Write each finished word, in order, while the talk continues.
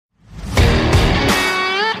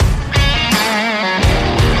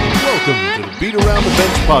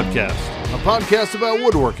Workbench Podcast, a podcast about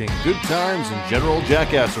woodworking, good times, and general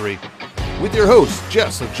jackassery. With your hosts,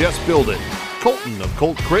 Jess of Jess Build It, Colton of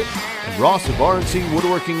Colt Crit, and Ross of R&C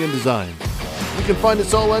Woodworking and Design. You can find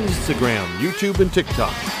us all on Instagram, YouTube, and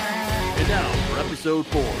TikTok. And now for episode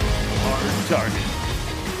 4, Hard Target.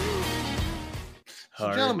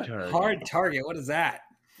 Hard Target. What is that?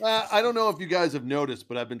 I don't know if you guys have noticed,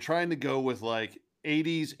 but I've been trying to go with like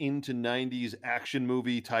 80s into 90s action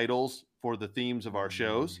movie titles for the themes of our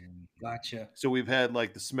shows. Gotcha. So we've had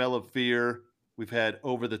like The Smell of Fear, we've had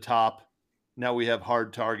Over the Top, now we have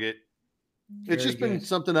Hard Target. It's just been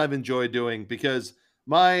something I've enjoyed doing because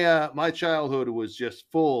my childhood was just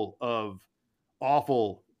full of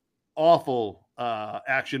awful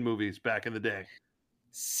action movies back in the day.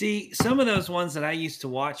 See, some of those ones that I used to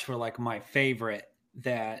watch were like my favorite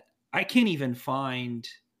that I can't even find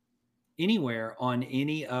anywhere on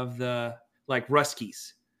any of the like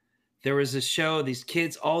Ruskies. There was a show, these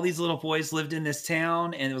kids, all these little boys lived in this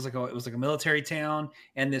town, and it was like a military town,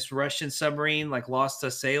 and this Russian submarine like lost a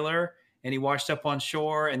sailor and he washed up on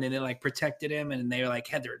shore, and then they like protected him, and they like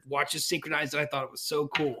had their watches synchronized. And I thought it was so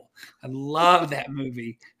cool. I love that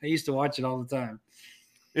movie. I used to watch it all the time.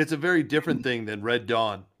 It's a very different thing than Red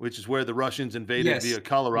Dawn, which is where the Russians invaded via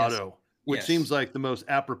Colorado, which seems like the most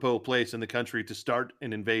apropos place in the country to start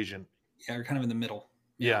an invasion. Yeah, we're kind of in the middle.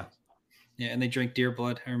 Yeah. Yeah, and they drink deer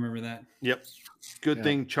blood. I remember that. Yep. Good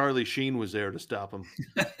thing Charlie Sheen was there to stop them.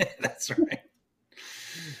 That's right.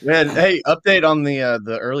 Man, hey, update on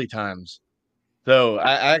the early times. So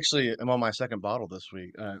I actually am on my second bottle this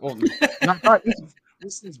week.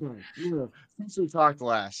 This is fine. Since we talked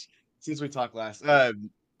last.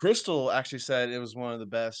 Crystal actually said it was one of the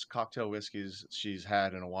best cocktail whiskeys she's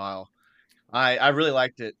had in a while. I really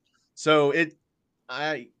liked it. So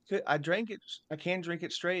I drank it. I can drink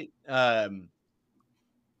it straight. Not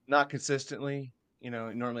consistently.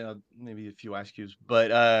 Normally I'll maybe a few ice cubes,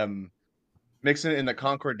 but mixing it in the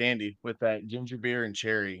Concord Dandy with that ginger beer and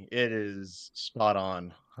cherry, it is spot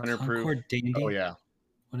on. 100 proof. Concord Dandy? Oh yeah.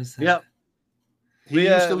 What is that? Yep. He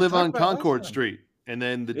used to live on Concord Street, and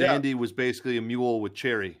then the Dandy was basically a mule with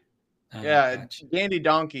cherry. Gotcha. Dandy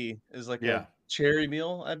Donkey is like a cherry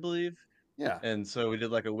meal, I believe. Yeah. And so we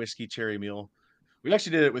did like a whiskey cherry meal. We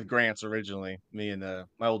actually did it with Grants originally, me and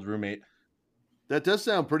my old roommate. That does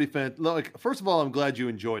sound pretty fantastic. Like, first of all, I'm glad you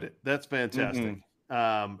enjoyed it. That's fantastic.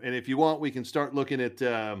 Mm-hmm. And if you want, we can start looking at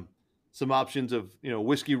some options of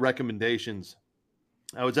whiskey recommendations.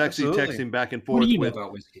 I was actually texting back and forth. What do you know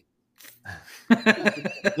about whiskey?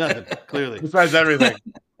 Nothing, clearly. Besides everything.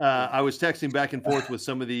 I was texting back and forth with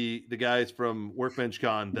some of the guys from Workbench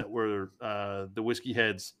Con that were the whiskey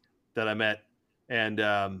heads that I met. And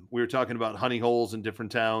we were talking about honey holes in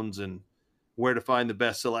different towns and where to find the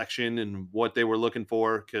best selection and what they were looking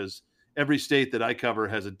for, because every state that I cover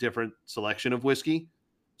has a different selection of whiskey.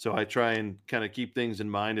 So I try and kind of keep things in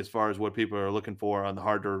mind as far as what people are looking for on the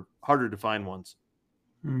harder to find ones.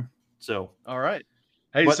 So, all right.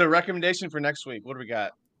 Hey, so recommendation for next week. What do we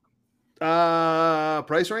got?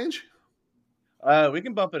 Price range? We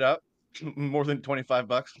can bump it up more than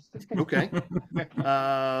 $25. Okay.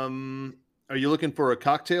 Are you looking for a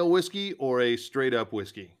cocktail whiskey or a straight up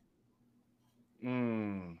whiskey?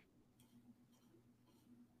 Let's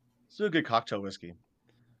do a good cocktail whiskey.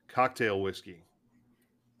 Cocktail whiskey.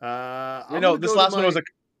 This last one was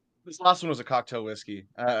a cocktail whiskey.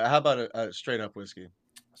 How about a straight up whiskey?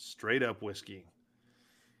 Straight up whiskey.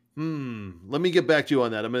 Let me get back to you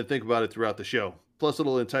on that. I'm going to think about it throughout the show. Plus,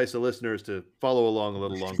 it'll entice the listeners to follow along a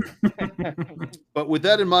little longer. But with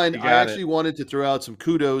that in mind, I actually wanted to throw out some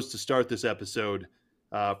kudos to start this episode.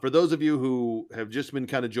 For those of you who have just been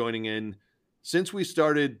kind of joining in, since we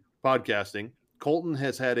started podcasting, Colton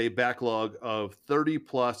has had a backlog of 30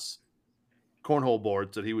 plus cornhole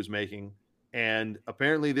boards that he was making. And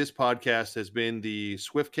apparently this podcast has been the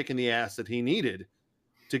swift kick in the ass that he needed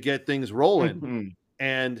to get things rolling.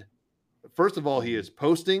 And first of all, he is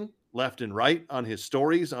posting left and right on his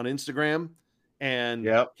stories on Instagram. And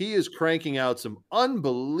he is cranking out some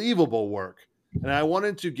unbelievable work. And I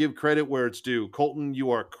wanted to give credit where it's due. Colton,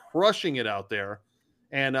 you are crushing it out there.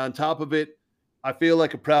 And on top of it, I feel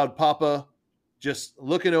like a proud papa just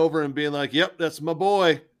looking over and being like, yep, that's my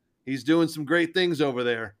boy. He's doing some great things over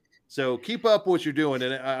there. So keep up what you're doing.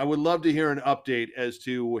 And I would love to hear an update as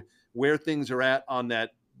to where things are at on that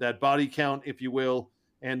body count, if you will,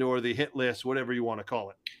 and or the hit list, whatever you want to call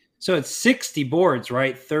it. So it's 60 boards,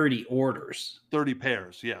 right? 30 orders. 30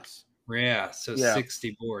 pairs, yes. Yeah, so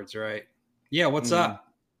 60 boards, right? Yeah, what's up?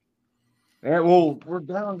 Yeah, well, we're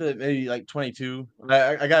down to maybe like 22.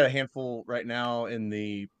 I got a handful right now in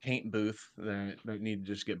the paint booth that need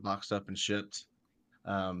to just get boxed up and shipped.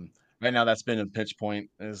 Right now, that's been a pitch point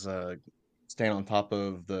is staying on top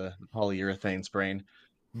of the polyurethane spraying.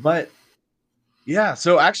 But yeah,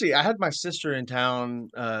 so actually, I had my sister in town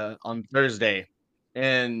on Thursday,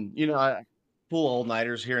 and I pull all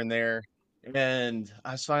nighters here and there, and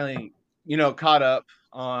I was finally caught up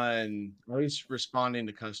on at least responding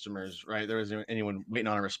to customers. Right, there wasn't anyone waiting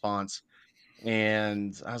on a response,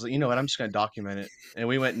 and I was like, you know what, I'm just gonna document it, and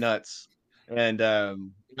we went nuts, and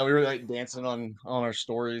we were like dancing on our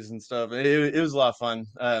stories and stuff. It was a lot of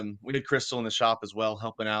fun. We had Crystal in the shop as well,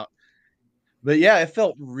 helping out. But yeah, it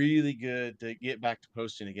felt really good to get back to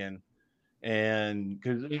posting again. And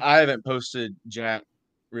because I haven't posted Jack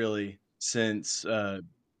really since our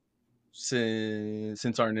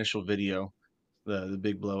initial video, the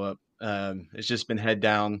big blow up. It's just been head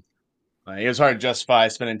down. It was hard to justify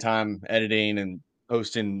spending time editing and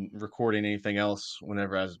posting, recording anything else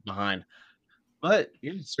whenever I was behind. But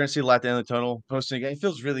yeah, starting to see a light at the end of the tunnel. Posting again, it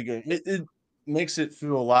feels really good. It makes it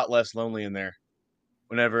feel a lot less lonely in there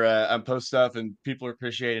whenever I post stuff and people are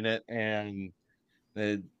appreciating it, and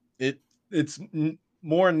it, it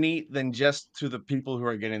more neat than just to the people who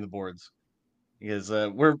are getting the boards, because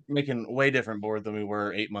we're making way different board than we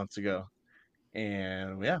were 8 months ago.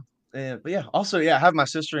 And yeah, but yeah, also yeah, I have my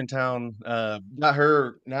sister in town. Got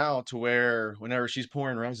her now to where whenever she's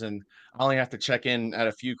pouring resin, I only have to check in at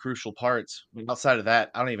a few crucial parts. But outside of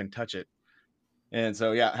that, I don't even touch it. And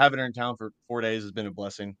so yeah, having her in town for 4 days has been a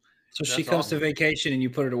blessing. So she That's comes to awesome. vacation and you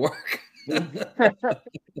put her to work.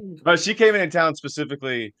 But she came in town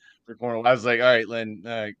specifically for Cornwall. I was like, all right, Lynn,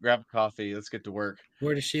 grab a coffee. Let's get to work.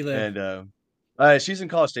 Where does she live? And she's in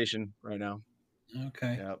College Station right now.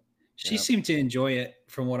 Okay. Yep. She Yep. seemed to enjoy it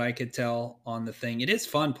from what I could tell on the thing. It is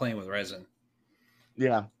fun playing with resin.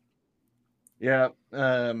 Yeah. Yeah.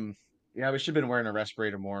 Yeah, we should have been wearing a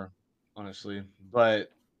respirator more, honestly.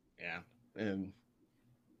 But yeah, and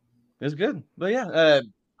it's good. But yeah,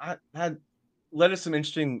 I had led us some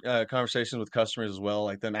interesting conversations with customers as well,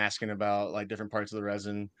 like them asking about like different parts of the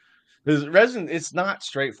resin. Because resin, it's not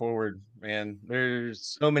straightforward, man.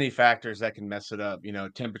 There's so many factors that can mess it up.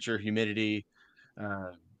 Temperature, humidity.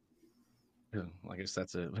 Uh, I guess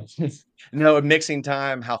that's it. No, mixing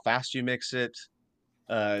time, how fast you mix it.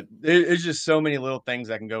 There's just so many little things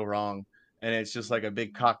that can go wrong, and it's just like a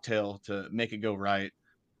big cocktail to make it go right.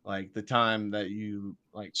 Like the time that you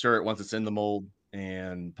like stir it once it's in the mold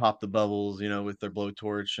and pop the bubbles, with their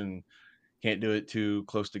blowtorch, and can't do it too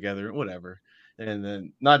close together, whatever. And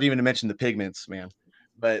then not even to mention the pigments, man.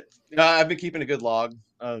 But I've been keeping a good log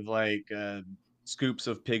of like scoops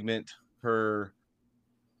of pigment per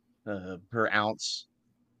per ounce.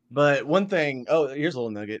 But one thing, oh, here's a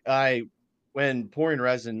little nugget. When pouring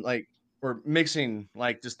resin, like or mixing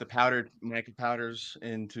like just the powdered mica powders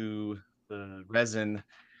into the resin,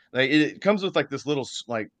 like it comes with like this little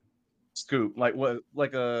like scoop, like what,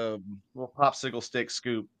 like a little popsicle stick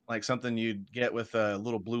scoop, like something you'd get with a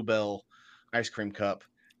little Bluebell ice cream cup.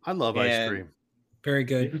 I love ice And cream. Very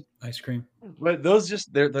good ice cream. but those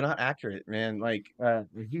just they're not accurate, man. Like the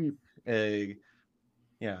heat,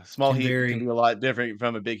 yeah, small Can heap can be vary. a lot different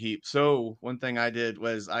from a big heap. So one thing I did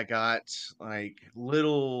was I got like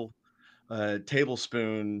little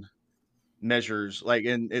tablespoon measures, like,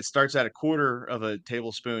 and it starts at a quarter of a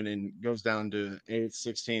tablespoon and goes down to eighth,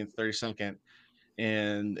 16th, 32nd,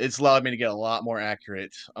 and it's allowed me to get a lot more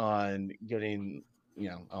accurate on getting,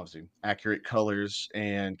 obviously accurate colors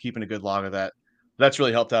and keeping a good log of that. That's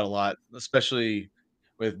really helped out a lot, especially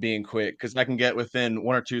with being quick, because I can get within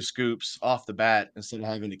one or two scoops off the bat instead of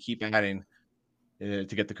having to keep adding to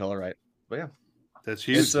get the color right. But yeah, That's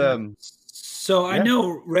it's huge. So I yeah.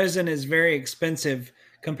 know resin is very expensive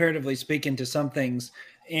comparatively speaking to some things,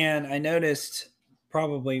 and I noticed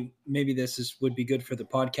probably maybe this is would be good for the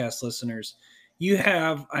podcast listeners.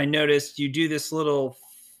 I noticed you do this little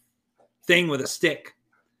thing with a stick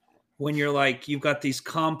when you're like you've got these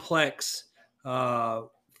complex uh,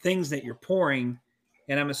 things that you're pouring,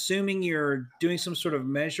 and I'm assuming you're doing some sort of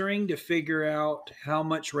measuring to figure out how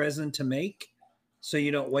much resin to make so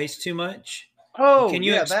you don't waste too much. Oh Can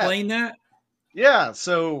you yeah, that explain that? yeah.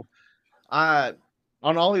 So I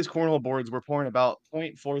on all these cornhole boards, we're pouring about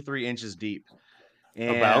 0.43 inches deep,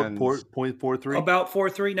 About and 0.43. About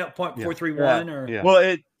 4.3, no, Yeah. 0.431 or Yeah.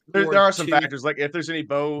 well, there or are some two. factors, like if there's any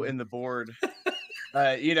bow in the board,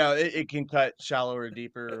 it can cut shallower or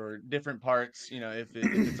deeper or different parts, if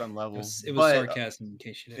it's unlevel. It was But sarcasm in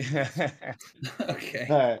case you didn't. Okay.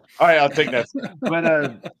 all right, I'll take that.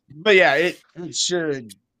 But yeah, it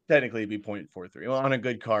should technically be 0.43. Well, on a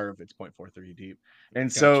good carve, it's 0.43 deep.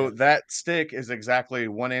 And so Gotcha. that stick is exactly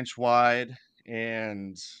 1 inch wide,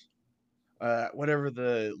 and whatever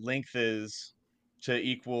the length is, to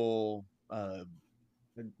equal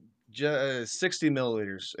 60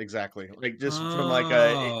 milliliters exactly, like just from like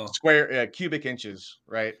a Oh, square cubic inches,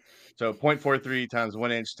 right? So 0.43 times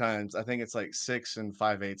 1 inch times, I think it's like 6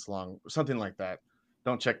 5/8 long, something like that.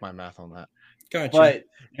 Don't check my math on that, gotcha. but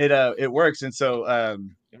it works. And so I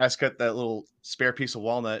just cut that little spare piece of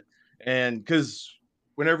walnut, and because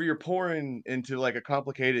whenever you're pouring into like a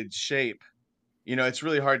complicated shape, it's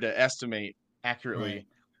really hard to estimate Right. accurately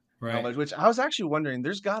how Right. much. Which I was actually wondering,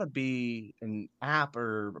 there's got to be an app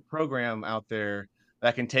or a program out there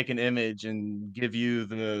that can take an image and give you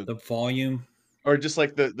the, The volume. or just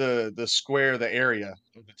like the square, the area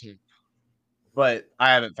of the tape. But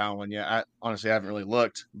I haven't found one yet. I honestly haven't really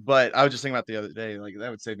looked. But I was just thinking about the other day, like that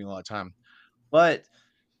would save me a lot of time. But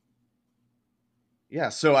yeah,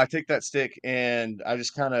 so I take that stick and I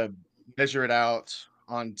just kind of measure it out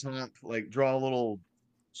on top, like draw little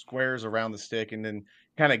squares around the stick and then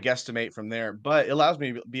kind of guesstimate from there. But it allows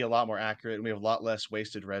me to be a lot more accurate and we have a lot less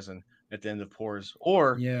wasted resin at the end of pours.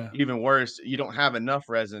 Or Yeah. even worse, you don't have enough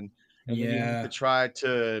resin and then you have to Yeah. try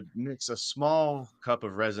to mix a small cup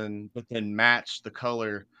of resin, but then match the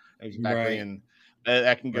color exactly. Right. And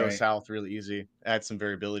that can go Right. south really easy, add some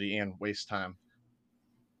variability and waste time.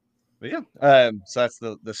 But yeah, so that's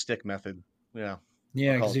the stick method. Yeah, I'll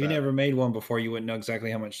Yeah, call because it if you that. never made one before, you wouldn't know exactly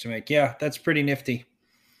how much to make. Yeah, that's pretty nifty.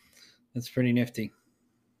 That's pretty nifty.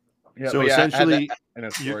 Yeah, So but yeah, add that essentially, in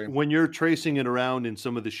a story. when you're tracing it around in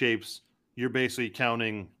some of the shapes, you're basically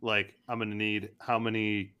counting like I'm going to need how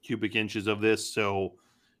many cubic inches of this. So,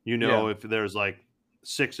 Yeah. if there's like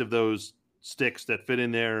 6 of those sticks that fit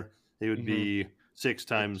in there, it would Mhm. be 6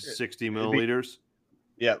 times It 60 it'd be, milliliters.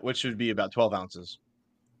 yeah, which would be about 12 ounces.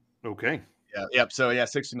 Okay. Yeah, yep, so yeah,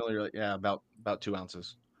 60 milliliter, yeah, about 2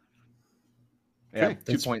 ounces. Yeah, Okay.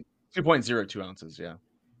 2 That's point 2.02 ounces, yeah.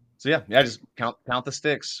 So yeah, just count the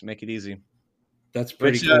sticks, make it easy. that's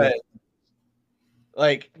pretty Which, cool.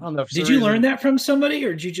 like, I don't know, for some Did you learn reason, that from somebody,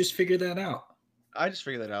 or did you just figure that out? I just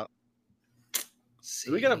figured that out.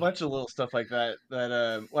 We got a See. bunch of little stuff like that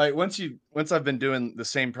like, once I've been doing the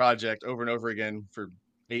same project over and over again for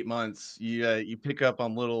 8 months, you pick up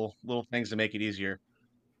on little things to make it easier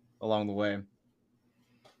along the way,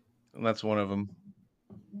 and that's one of them.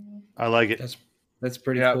 I like it. That's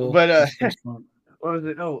pretty Yeah, cool. but, That's pretty smart. what was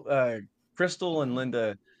it? Oh, Crystal and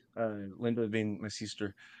Linda, Linda being my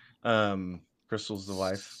sister, Crystal's the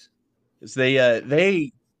wife. Is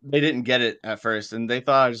they didn't get it at first, and they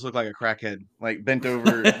thought I just looked like a crackhead, like bent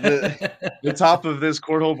over the top of this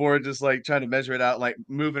cornhole board, just like trying to measure it out, like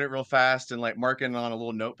moving it real fast and like marking on a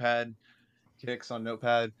little notepad, kicks on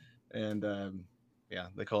notepad, and yeah,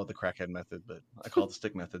 they call it the crackhead method, but I call it the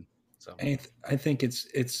stick method. So I think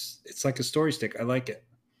it's like a story stick. I like it.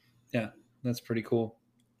 Yeah, that's pretty cool.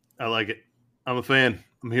 I like it. I'm a fan.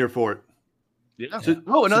 I'm here for it. yeah. So, Yeah.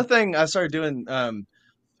 Oh, so another thing I started doing,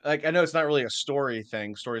 like I know it's not really a story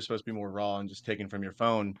thing. Story is supposed to be more raw and just taken from your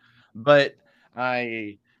phone, but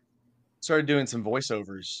I started doing some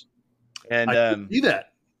voiceovers, and I did see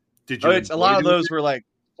that. Did oh, you it's a enjoy lot of doing those it? were like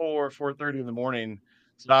 4:30 in the morning.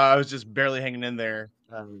 So I was just barely hanging in there,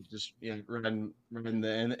 just running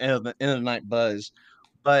the end of the night buzz.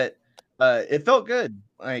 But it felt good.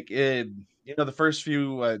 Like the first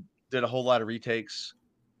few did a whole lot of retakes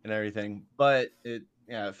and everything, but it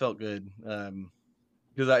felt good.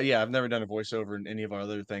 Because I've never done a voiceover in any of our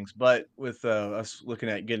other things, but with us looking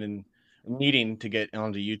at needing to get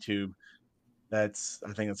onto YouTube, I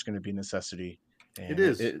think that's going to be a necessity, It and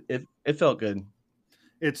is. it felt good.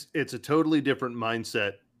 It's a totally different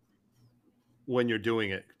mindset when you're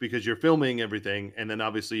doing it because you're filming everything and then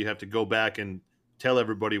obviously you have to go back and tell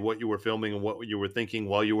everybody what you were filming and what you were thinking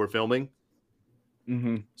while you were filming.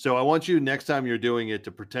 Hmm. So I want you next time you're doing it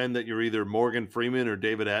to pretend that you're either Morgan Freeman or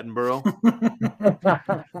David Attenborough.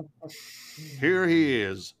 Here he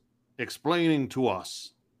is explaining to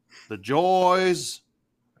us the joys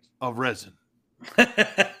of resin.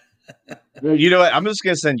 You know what? I'm just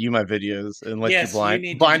gonna send you my videos and let you Yes, you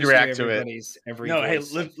need to blind just do react to it. everybody's every No, hey,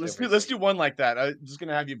 voice let's of let's everything. do one like that. I'm just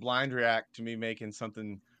gonna have you blind react to me making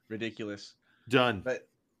something ridiculous. Done. But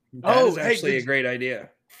That is oh, hey, actually a great idea.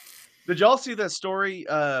 did y'all see that story?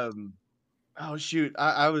 Oh shoot,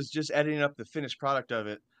 I was just editing up the finished product of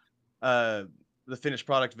it, uh, the finished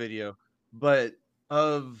product video, but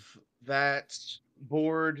of that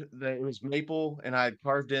board that it was maple, and I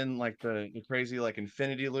carved in like the crazy like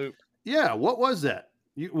infinity loop. Yeah, what was that?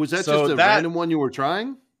 Was that just So a that random one you were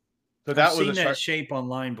trying? so I've that was a seen that sharp. shape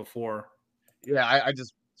online before. Yeah, I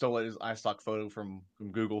just stole it as iStock photo from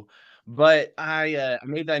Google, but I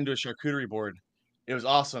made that into a charcuterie board. It was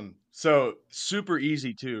awesome. So super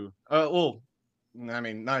easy too. Well, I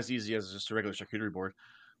mean, not as easy as just a regular charcuterie board.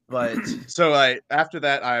 But so after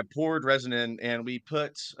that, I poured resin in, and we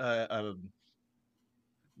put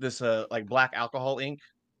this like black alcohol ink.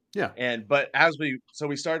 Yeah, But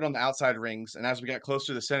we started on the outside rings, and as we got closer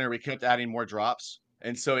to the center, we kept adding more drops,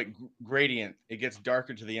 and so it gets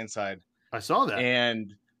darker to the inside. I saw that.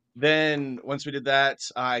 And then once we did that,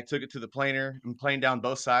 I took it to the planer and planed down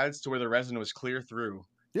both sides to where the resin was clear through.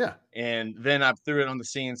 Yeah. And then I threw it on the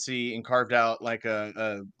CNC and carved out like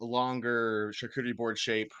a longer charcuterie board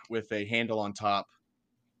shape with a handle on top,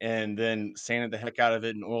 and then sanded the heck out of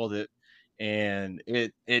it and oiled it, and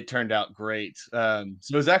it turned out great. So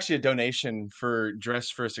it was actually a donation for Dress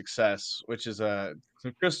for Success, which is so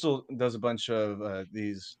Crystal does a bunch of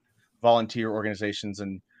these volunteer organizations,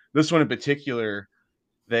 and this one in particular,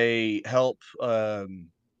 they help. Oh,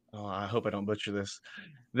 I hope I don't butcher this.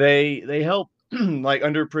 They help like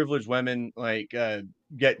underprivileged women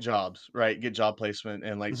get jobs, right? Get job placement,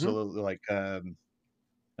 and like so Mm-hmm.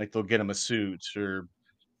 like they'll get them a suit or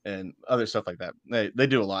and other stuff like that. They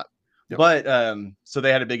do a lot. Yep. But so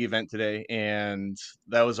they had a big event today, and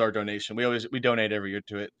that was our donation. We donate every year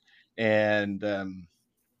to it. And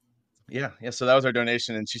yeah, so that was our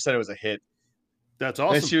donation, and she said it was a hit. That's And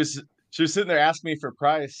awesome. she was sitting there asking me for a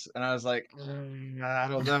price, and I was like, I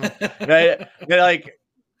don't know. Like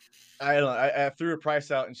I don't know. I threw a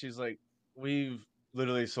price out, and she's like, we've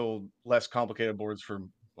literally sold less complicated boards for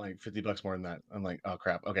like $50 more than that. I'm like, oh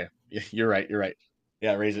crap. Okay. Yeah, you're right.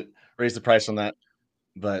 Yeah, raise the price on that.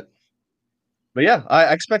 But yeah,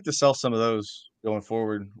 I expect to sell some of those going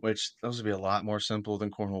forward, which those would be a lot more simple than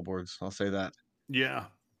cornhole boards. I'll say that. Yeah,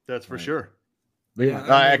 that's for Right. sure. But yeah,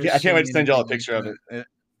 I can't wait to send y'all a picture of it.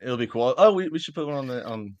 It'll be cool. Oh, we should put one on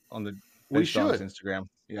the We Bench Dogs should. Instagram.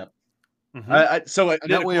 Yeah. Mm-hmm. So I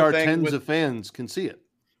did That a way cool our thing tens of fans can see it.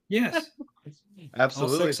 Yes,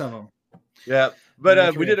 absolutely. all 6 of them. Yeah,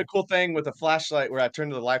 but we did a cool thing with a flashlight where I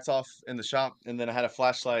turned the lights off in the shop, and then I had a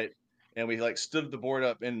flashlight, and we like stood the board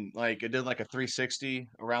up, and like it did like a 360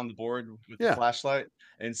 around the board with the flashlight,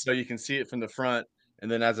 and so you can see it from the front, and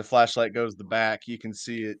then as the flashlight goes the back, you can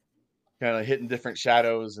see it kind of hitting different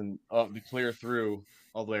shadows and be clear through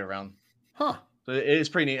all the way around. Huh. So it is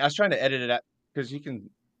pretty neat. I was trying to edit it out because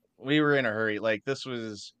we were in a hurry. Like this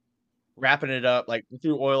was wrapping it up, like we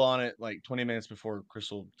threw oil on it like 20 minutes before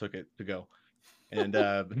Crystal took it to go. And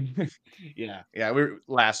yeah, we're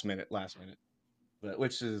last minute, but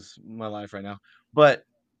which is my life right now. But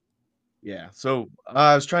yeah, so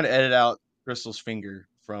I was trying to edit out Crystal's finger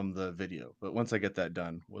from the video, but once I get that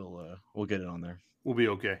done, we'll get it on there. We'll be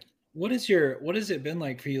okay. What has it been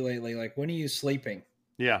like for you lately? Like, when are you sleeping?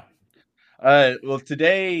 Yeah. Well,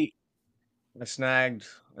 today I snagged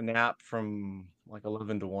a nap from like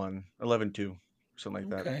 11 to 1, 11 to something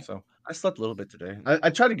like that. So I slept a little bit today. I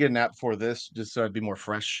tried to get a nap before this just so I'd be more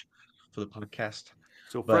fresh for the podcast.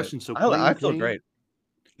 So But fresh and so clean. I feel great.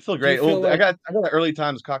 I feel great. feel I got an early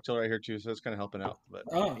times cocktail right here too, so it's kind of helping out. But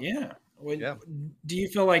oh yeah. yeah. Do you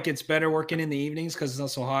feel like it's better working in the evenings because it's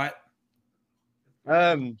not so hot?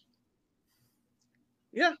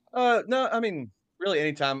 Yeah. No, I mean, really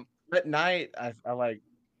anytime. At night, I like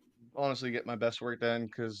honestly get my best work done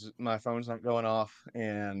because my phone's not going off,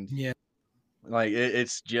 and Yeah, like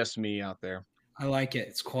it's just me out there. I like it.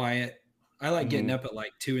 It's quiet. I like getting up at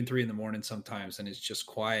like 2 and 3 in the morning sometimes, and it's just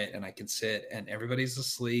quiet, and I can sit, and everybody's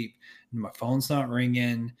asleep, and my phone's not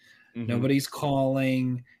ringing, nobody's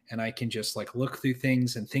calling, and I can just like look through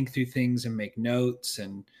things and think through things and make notes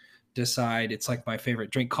and decide. It's like my favorite.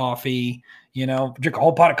 Drink coffee, drink a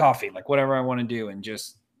whole pot of coffee, like whatever I want to do, and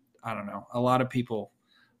just I don't know. A lot of people,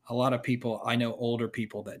 I know older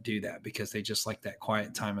people that do that because they just like that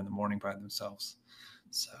quiet time in the morning by themselves.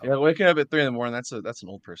 So yeah, waking up at 3 in the morning, that's an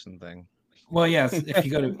old person thing. Well, yeah, if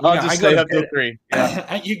you go to I'll just stay up till 3.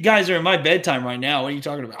 Yeah. You guys are in my bedtime right now. What are you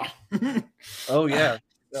talking about? Oh yeah.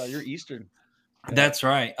 You're Eastern. Yeah. That's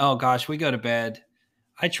right. Oh gosh, we go to bed.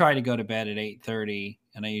 I try to go to bed at 8:30,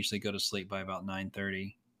 and I usually go to sleep by about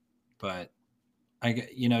 9:30. But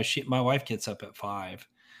my wife gets up at 5,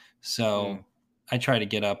 so I try to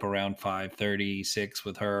get up around 5:36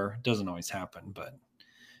 with her. It doesn't always happen,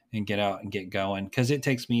 and get out and get going because it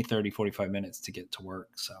takes me 30-45 minutes to get to work.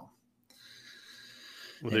 So.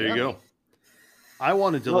 Well, there you go. I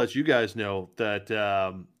wanted to let you guys know that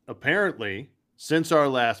apparently since our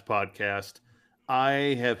last podcast, I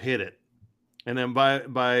have hit it. And then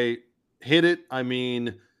by hit it, I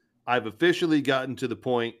mean I've officially gotten to the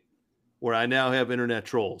point where I now have internet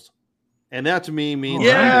trolls. And that to me means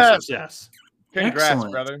success. Congrats,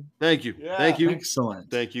 excellent. Brother. Thank you. Yeah. Thank you.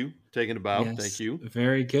 Excellent. Thank you. Taking a bow. Yes. Thank you.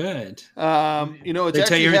 Very good. It's they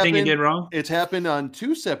tell you everything you did wrong? It's happened on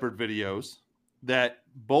 2 separate videos. that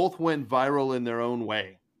both went viral in their own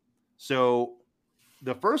way. So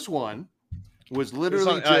the first one was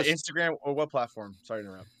literally on, just Instagram, or what platform? Sorry to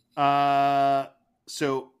interrupt.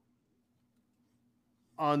 So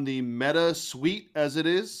on the Meta suite, as it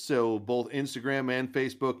is, so both Instagram and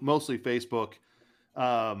Facebook, mostly Facebook.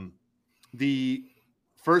 The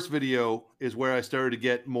first video is where I started to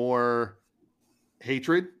get more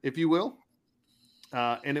hatred, if you will.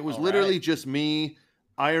 And it was literally just me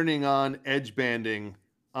ironing on edge banding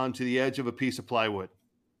onto the edge of a piece of plywood.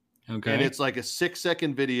 Okay. And it's like a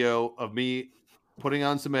 6-second video of me putting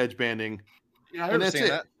on some edge banding. Yeah, I and that's it.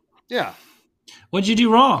 That. Yeah. What'd you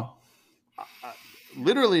do wrong?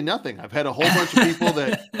 Literally nothing. I've had a whole bunch of people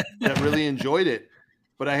that really enjoyed it.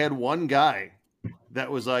 But I had one guy that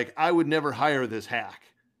was like, I would never hire this hack.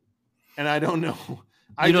 And I don't know.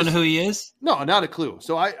 You don't know who he is? No, not a clue.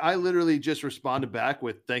 So I literally just responded back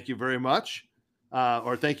with thank you very much.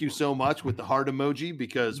 Or thank you so much with the heart emoji,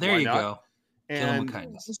 because there why you not? Go. And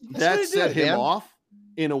kindness. that set him off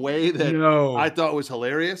in a way that I thought was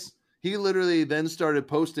hilarious. He literally then started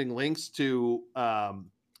posting links to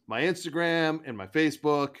my Instagram and my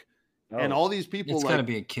Facebook, and all these people. It's got to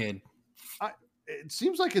be a kid. It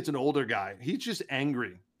seems like it's an older guy. He's just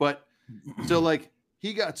angry. But so like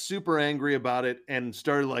he got super angry about it and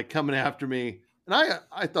started like coming after me. And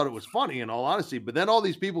I thought it was funny, in all honesty. But then all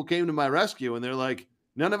these people came to my rescue and they're like,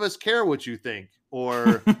 none of us care what you think.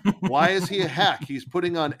 Or why is he a hack? He's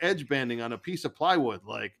putting on edge banding on a piece of plywood.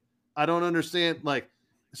 Like, I don't understand. Like,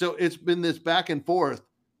 so it's been this back and forth,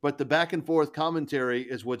 but the back and forth commentary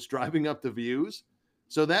is what's driving up the views.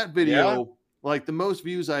 So that video, like the most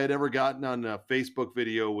views I had ever gotten on a Facebook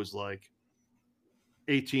video was like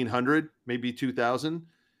 1,800, maybe 2,000.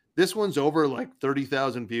 This one's over like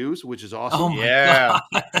 30,000 views, which is awesome. Oh my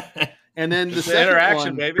God. And then the second interaction,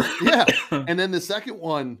 one, baby. Yeah. And then the second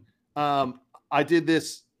one, I did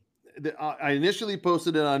this. I initially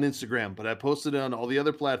posted it on Instagram, but I posted it on all the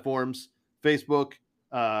other platforms, Facebook,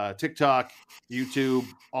 TikTok, YouTube,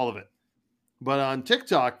 all of it. But on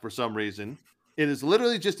TikTok, for some reason, it is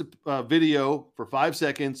literally just a video for 5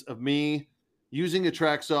 seconds of me using a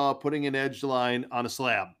track saw, putting an edge line on a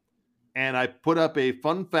slab. And I put up a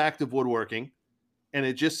fun fact of woodworking, and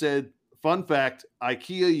it just said, fun fact,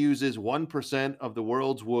 IKEA uses 1% of the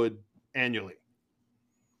world's wood annually.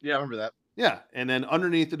 Yeah, I remember that. Yeah. And then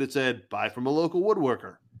underneath it, it said, buy from a local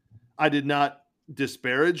woodworker. I did not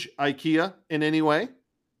disparage IKEA in any way.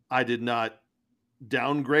 I did not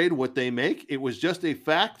downgrade what they make. It was just a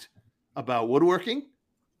fact about woodworking.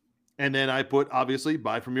 And then I put, obviously,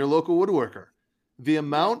 buy from your local woodworker. The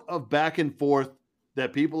amount of back and forth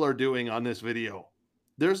that people are doing on this video,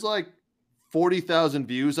 there's like 40,000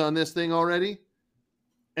 views on this thing already.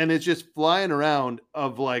 And it's just flying around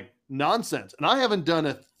of like nonsense. And I haven't done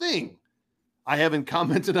a thing. I haven't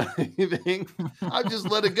commented on anything. I've just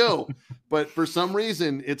let it go. But for some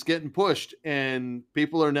reason, it's getting pushed, and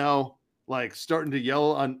people are now like starting to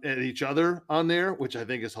yell at each other on there, which I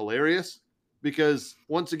think is hilarious, because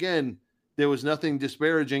once again, there was nothing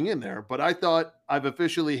disparaging in there. But I thought I've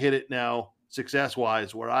officially hit it now,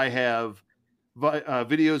 success-wise, where I have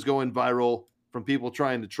videos going viral from people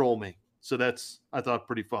trying to troll me. So that's, I thought,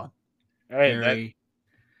 pretty fun. Hey,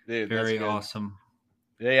 very awesome.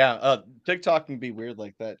 Yeah. TikTok can be weird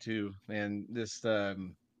like that too, man. Just for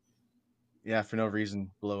no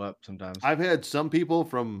reason blow up sometimes. I've had some people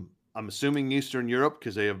from, I'm assuming, Eastern Europe,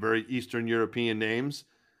 because they have very Eastern European names,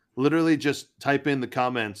 literally just type in the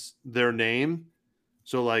comments their name.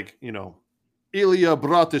 So like, Ilya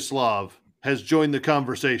Bratislav has joined the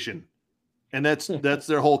conversation. And that's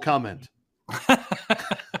their whole comment.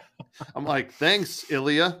 I'm like, thanks,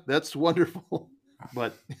 Ilya. That's wonderful.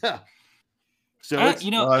 But yeah. So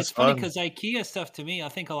it's funny because IKEA stuff, to me, I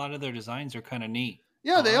think a lot of their designs are kind of neat.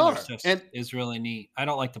 Yeah, they are. And is really neat. I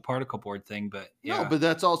don't like the particle board thing, but yeah. No, but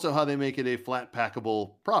that's also how they make it a flat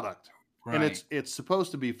packable product. Right. And it's supposed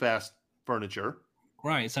to be fast furniture.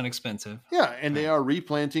 Right. It's inexpensive. Yeah. And they are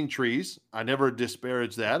replanting trees. I never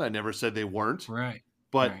disparaged that. I never said they weren't. Right.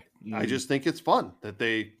 But I just think it's fun that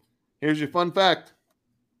here's your fun fact.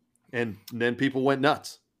 And then people went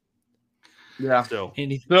nuts. Yeah. So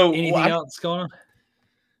anything else going on?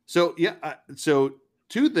 So yeah. So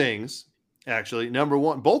two things, actually. Number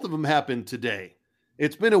one, both of them happened today.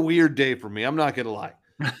 It's been a weird day for me. I'm not going to lie.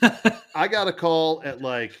 I got a call at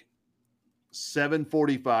like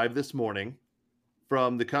 7:45 this morning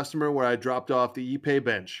from the customer where I dropped off the ePay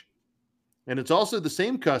bench. And it's also the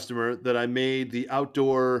same customer that I made the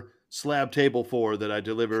outdoor slab table for that I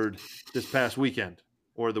delivered this past weekend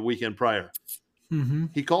or the weekend prior. Mm-hmm.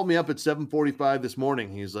 He called me up at 7:45 this morning.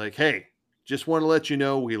 He's like, hey, just want to let you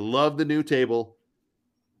know we love the new table.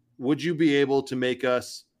 Would you be able to make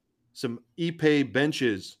us some Ipe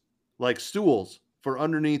benches, like stools, for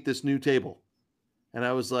underneath this new table? And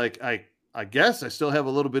I was like, I guess I still have a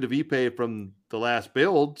little bit of Ipe from the last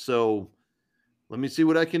build, so let me see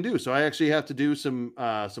what I can do. So I actually have to do some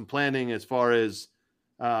planning as far as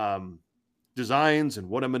designs and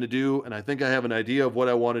what I'm going to do. And I think I have an idea of what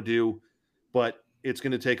I want to do, but it's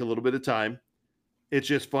going to take a little bit of time. It's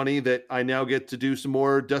just funny that I now get to do some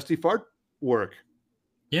more Dusty Fart work.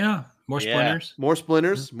 Yeah, more splinters. More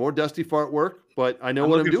splinters, more Dusty Fart work, but I know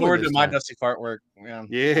what I'm doing. Looking forward to my Dusty Fart work. Yeah.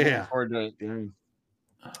 Yeah. Forward to it.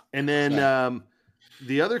 And then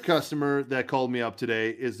the other customer that called me up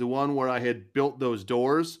today is the one where I had built those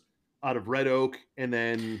doors out of red oak and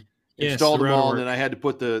then installed them all, and then I had to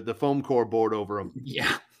put the foam core board over them.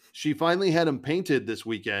 Yeah. She finally had them painted this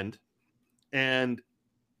weekend, and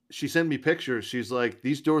she sent me pictures. She's like,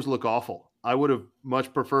 these doors look awful. I would have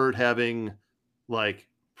much preferred having like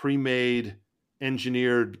pre-made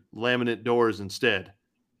engineered laminate doors instead.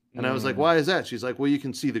 And I was like, why is that? She's like, well, you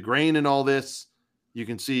can see the grain in all this. You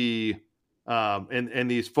can see,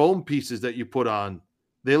 and these foam pieces that you put on,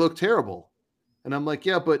 they look terrible. And I'm like,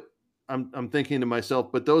 yeah, but I'm thinking to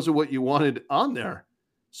myself, but those are what you wanted on there.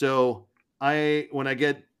 So when I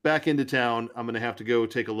get back into town, I'm going to have to go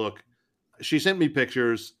take a look. She sent me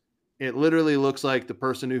pictures. It literally looks like the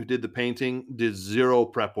person who did the painting did zero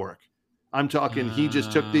prep work. I'm talking, he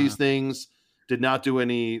just took these things, did not do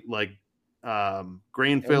any like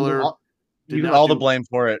grain filler. You get all the blame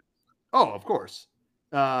for it. Oh, of course.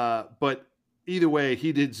 But either way,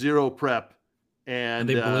 he did zero prep. And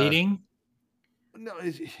are they bleeding? No,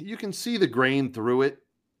 you can see the grain through it,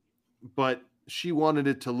 but she wanted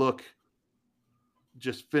it to look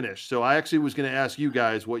just finished. So I actually was going to ask you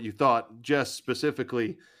guys what you thought. Jess,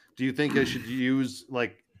 specifically, do you think I should use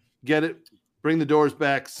bring the doors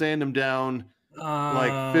back, sand them down,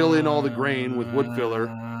 like fill in all the grain with wood filler,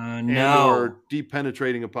 or deep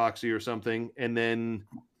penetrating epoxy or something, and then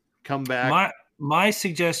come back? My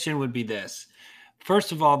suggestion would be this.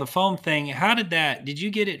 First of all, the foam thing, did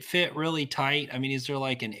you get it fit really tight? I mean, is there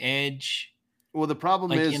like an edge? Well, the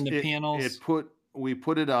problem is in the panels? We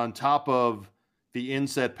put it on top of the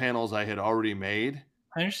inset panels I had already made.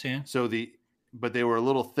 I understand. But they were a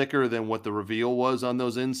little thicker than what the reveal was on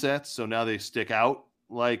those insets. So now they stick out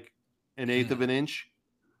like an eighth of an inch.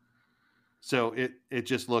 So it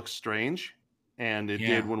just looks strange. And it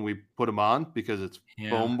did when we put them on because it's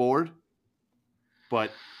foam board.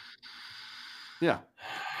 But yeah.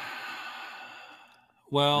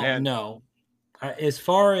 Well, no. As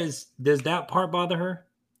far as, does that part bother her?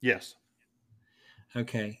 Yes.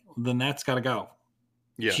 Okay. Then that's got to go.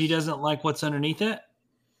 Yes. She doesn't like what's underneath it?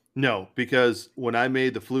 No, because when I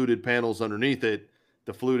made the fluted panels underneath it,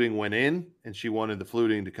 the fluting went in and she wanted the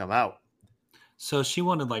fluting to come out. So she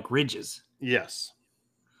wanted like ridges. Yes.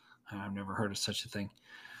 I've never heard of such a thing.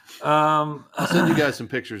 I'll send you guys some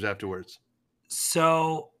pictures afterwards.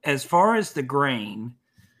 So as far as the grain,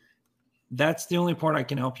 that's the only part I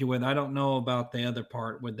can help you with. I don't know about the other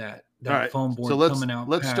part with that foam board coming out.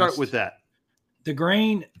 Let's start with that. The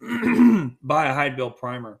grain, buy a high build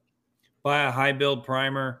primer. Buy a high build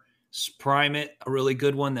primer, prime it, a really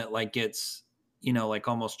good one that like gets, like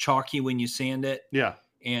almost chalky when you sand it. Yeah.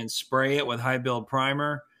 And spray it with high build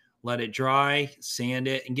primer, let it dry, sand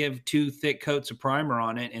it, and give 2 thick coats of primer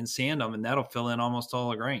on it and sand them, and that'll fill in almost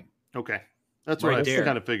all the grain. Okay. That's what I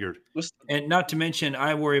kind of figured. And not to mention,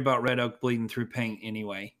 I worry about red oak bleeding through paint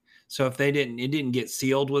anyway. So if it didn't get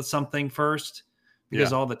sealed with something first,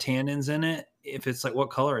 because all the tannins in it, if it's like,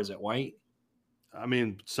 what color is it? White? I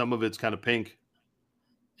mean, some of it's kind of pink.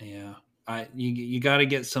 Yeah. You got to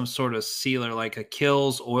get some sort of sealer, like a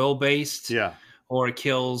Kills oil based. Yeah. Or a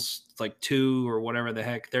Kills like 2 or whatever the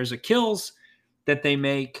heck. There's a Kills that they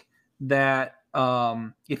make that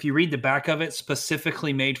if you read the back of it,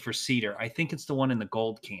 specifically made for cedar. I think it's the one in the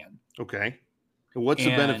gold can. Okay. And what's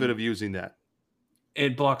the benefit of using that?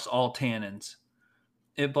 It blocks all tannins.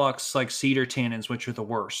 It blocks like cedar tannins, which are the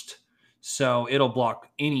worst. So it'll block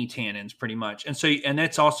any tannins pretty much. And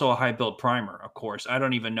that's also a high build primer, of course. I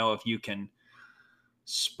don't even know if you can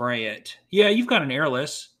spray it. Yeah, you've got an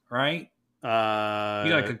airless, right? You got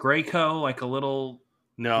like a Graco, like a little.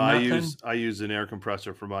 No, nothing? I use an air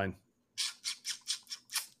compressor for mine.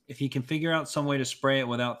 If you can figure out some way to spray it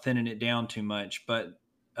without thinning it down too much, but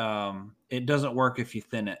it doesn't work if you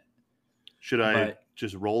thin it. Should I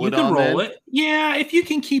just roll it on? You can roll it. Yeah, if you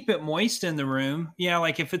can keep it moist in the room. Yeah,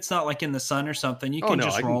 like if it's not like in the sun or something, you can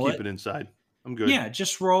just roll it. I can keep it inside. I'm good. Yeah,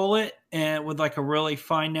 just roll it and with like a really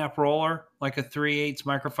fine nap roller, like a 3/8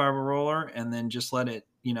 microfiber roller, and then just let it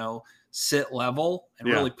sit level and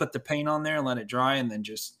really put the paint on there and let it dry, and then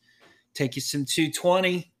just take you some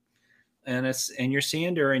 220 and your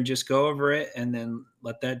sander and just go over it and then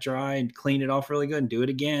let that dry and clean it off really good and do it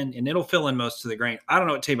again. And it'll fill in most of the grain. I don't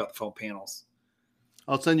know what to tell you about the foam panels.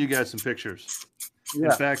 I'll send you guys some pictures. Yeah.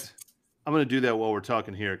 In fact, I'm going to do that while we're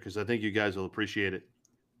talking here because I think you guys will appreciate it.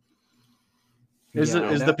 Is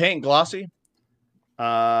the paint glossy?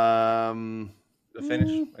 The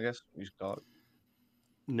finish, I guess you should call it.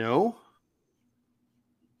 No.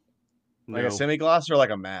 Like a semi-gloss or like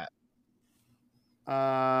a matte?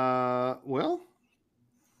 Well,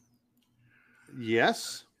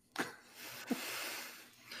 yes.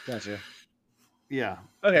 Gotcha. Yeah.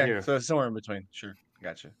 Okay, here. So it's somewhere in between. Sure.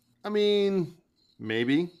 Gotcha. I mean,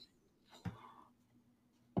 maybe.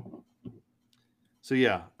 So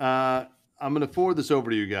yeah, I'm going to forward this over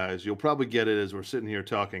to you guys. You'll probably get it as we're sitting here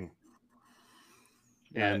talking.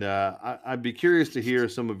 And I'd be curious to hear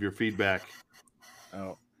some of your feedback.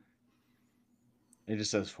 Oh. It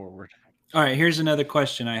just says forward. All right, here's another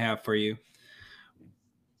question I have for you.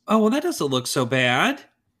 Oh, well, that doesn't look so bad.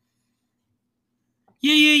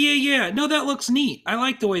 Yeah. No, that looks neat. I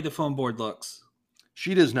like the way the foam board looks.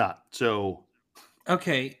 She does not. So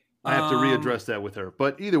okay. I have to readdress that with her.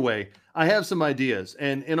 But either way, I have some ideas.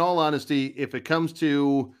 And in all honesty, if it comes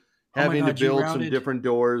to having to build some different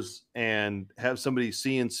doors and have somebody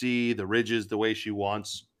CNC the ridges the way she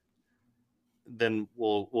wants, then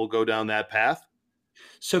we'll go down that path.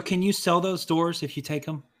 So can you sell those doors if you take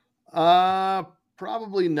them?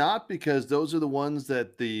 Probably not, because those are the ones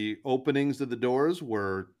that the openings of the doors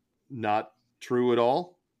were not true at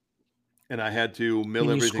all. And I had to mill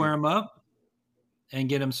everything. Can you square them up and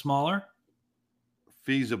get them smaller?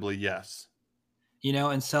 Feasibly, yes.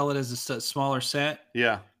 And sell it as a smaller set?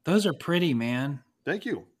 Yeah. Those are pretty, man. Thank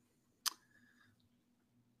you.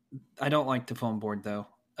 I don't like the foam board, though.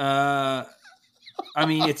 I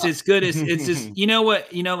mean, it's as good as it's just,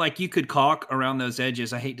 like you could caulk around those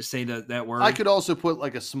edges. I hate to say that word. I could also put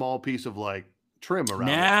like a small piece of like trim around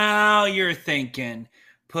now it. You're thinking,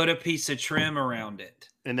 put a piece of trim around it.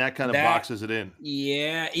 And that kind of boxes it in.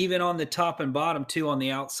 Yeah. Even on the top and bottom too, on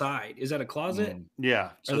the outside. Is that a closet?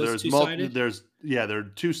 Yeah. So there's they're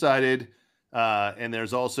two-sided. And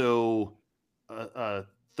there's also a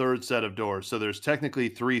third set of doors. So there's technically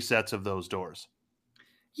 3 sets of those doors.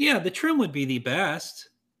 Yeah, the trim would be the best.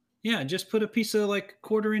 Yeah, just put a piece of like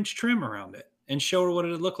 1/4-inch trim around it and show her what it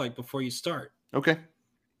would look like before you start. Okay.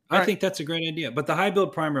 I think that's a great idea. But the high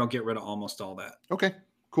build primer will get rid of almost all that. Okay,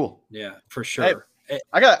 cool. Yeah, for sure. Hey,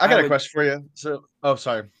 I got a question for you. So,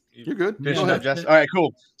 sorry. You're good. Go ahead, Jess. All right,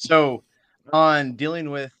 cool. So on dealing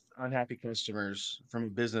with unhappy customers from a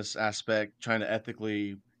business aspect, trying to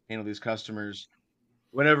ethically handle these customers,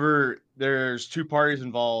 whenever there's 2 parties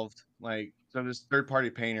involved, like so this third-party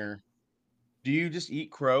painter, do you just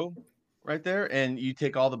eat crow right there and you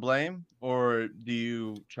take all the blame, or do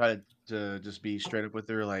you try to just be straight up with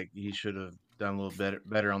her, like he should have done a little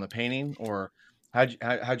better on the painting, or how'd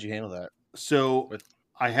you handle that? So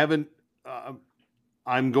I haven't.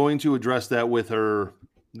 I'm going to address that with her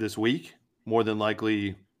this week, more than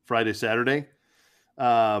likely Friday, Saturday.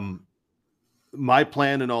 My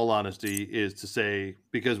plan, in all honesty, is to say,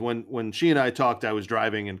 because when she and I talked, I was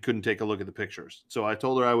driving and couldn't take a look at the pictures. So I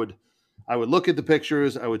told her I would look at the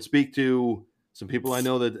pictures. I would speak to some people I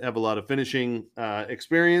know that have a lot of finishing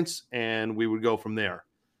experience, and we would go from there.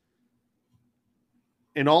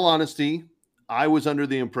 In all honesty, I was under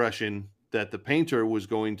the impression that the painter was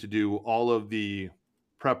going to do all of the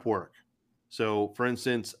prep work. So, for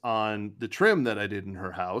instance, on the trim that I did in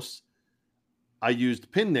her house, I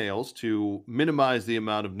used pin nails to minimize the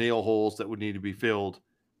amount of nail holes that would need to be filled,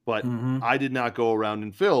 but I did not go around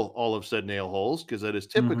and fill all of said nail holes because that is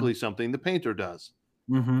typically something the painter does.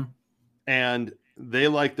 And they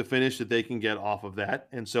like the finish that they can get off of that.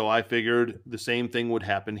 And so I figured the same thing would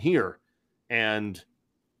happen here. And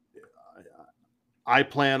I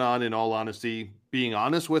plan on, in all honesty, being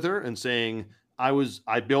honest with her and saying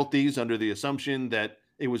I built these under the assumption that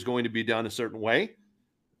it was going to be done a certain way.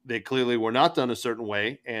 They clearly were not done a certain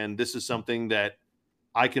way, and this is something that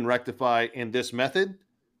I can rectify in this method,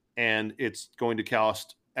 and it's going to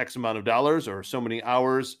cost X amount of dollars or so many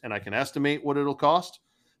hours, and I can estimate what it'll cost.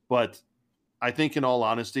 But I think, in all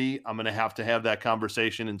honesty, I'm going to have that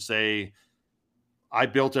conversation and say, I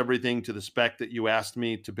built everything to the spec that you asked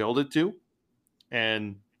me to build it to,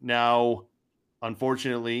 and now,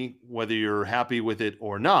 unfortunately, whether you're happy with it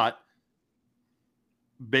or not,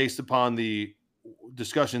 based upon the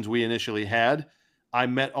discussions we initially had, I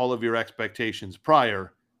met all of your expectations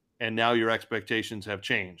prior, and now your expectations have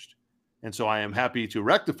changed. And so I am happy to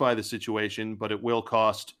rectify the situation, but it will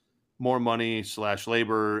cost more money /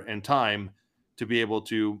 labor and time to be able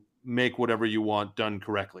to make whatever you want done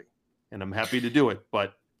correctly. And I'm happy to do it,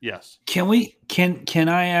 but yes. Can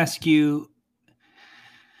I ask you,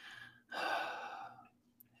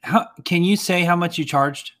 can you say how much you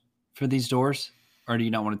charged for these doors, or do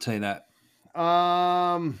you not want to tell you that?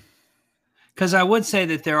 Because I would say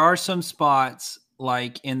that there are some spots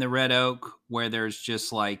like in the red oak where there's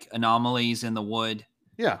just like anomalies in the wood.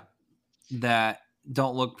 Yeah. That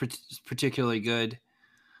don't look particularly good.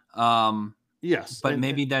 Yes. But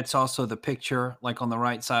maybe that's also the picture, like on the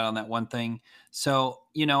right side on that one thing. So,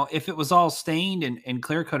 if it was all stained and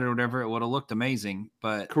clear cut or whatever, it would have looked amazing.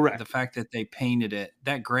 But correct. The fact that they painted it,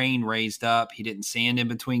 that grain raised up, he didn't sand in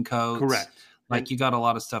between coats. Correct. Like you got a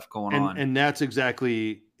lot of stuff going on. And that's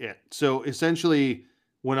exactly it. So essentially,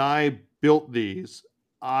 when I built these,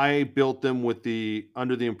 I built them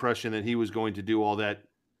under the impression that he was going to do all that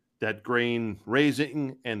grain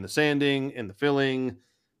raising and the sanding and the filling,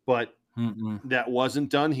 but that wasn't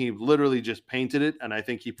done. He literally just painted it, and I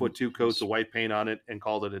think he put 2 coats of white paint on it and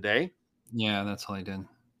called it a day. Yeah, that's all he did.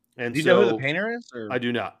 And do you know who the painter is? I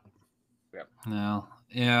do not. Yeah. No.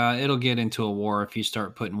 Yeah, it'll get into a war if you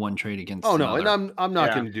start putting one trade against another. No, and I'm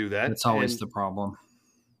not going to do that. That's always the problem.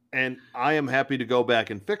 And I am happy to go back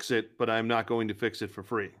and fix it, but I'm not going to fix it for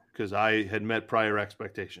free because I had met prior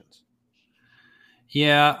expectations.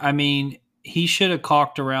 Yeah, I mean, he should have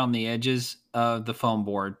caulked around the edges of the foam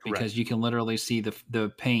board because Correct. you can literally see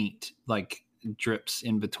the paint like drips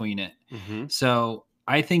in between it. Mm-hmm. So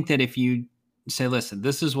I think that if you say, listen,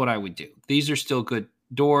 this is what I would do. These are still good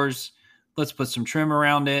doors. Let's put some trim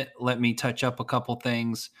around it. Let me touch up a couple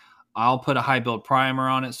things. I'll put a high build primer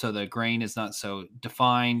on it so the grain is not so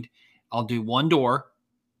defined. I'll do one door.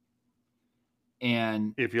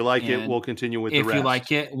 And if you like it, we'll continue with the rest. If you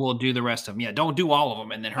like it, we'll do the rest of them. Yeah, don't do all of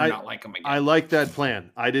them and then not like them again. I like that plan.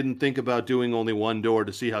 I didn't think about doing only one door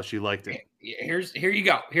to see how she liked it. Here you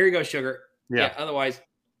go. Here you go, sugar. Yeah. Otherwise,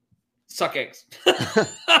 suck eggs.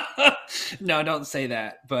 No, don't say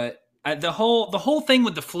that. But the whole thing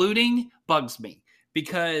with the fluting bugs me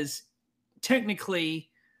because technically,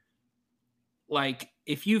 like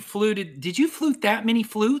if you fluted, did you flute that many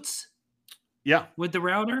flutes? Yeah. With the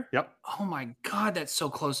router? Yep. Oh my God, that's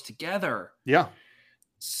so close together. Yeah.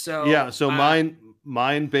 So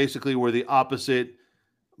mine basically were the opposite.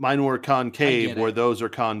 Mine were concave where those are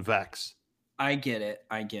convex. I get it.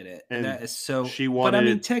 And that is so she wanted, but I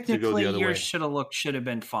mean technically yours should have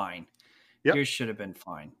been fine. Yep. Yours should have been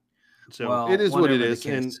fine. So it is what it is,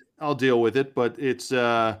 and I'll deal with it, but it's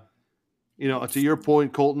to your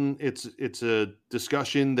point, Colton, it's a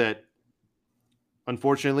discussion that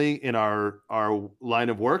unfortunately, in our line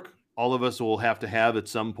of work, all of us will have to have at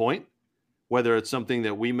some point, whether it's something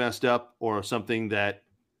that we messed up or something that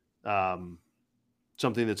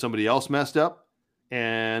somebody else messed up.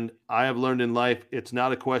 And I have learned in life, it's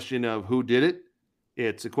not a question of who did it;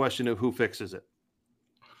 it's a question of who fixes it.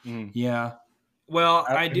 Yeah. Well,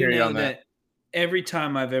 I do know that every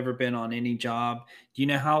time I've ever been on any job, do you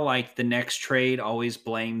know how like the next trade always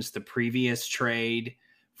blames the previous trade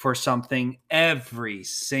for something every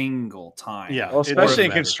single time? Yeah, well, especially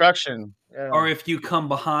in construction. Yeah. Or if you come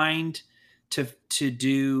behind to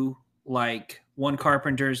do like one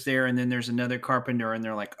carpenter's there and then there's another carpenter and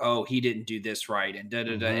they're like, oh, he didn't do this right and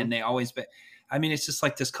and they always I mean, it's just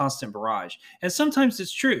like this constant barrage. And sometimes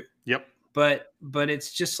it's true. Yep. But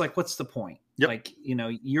it's just like, what's the point? Yep. Like,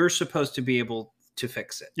 you're supposed to be able to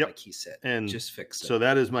fix it, like he said, and just fix it. So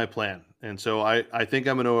that is my plan. And so I think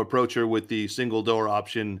I'm going to approach her with the single door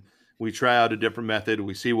option. We try out a different method.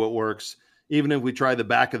 We see what works, even if we try the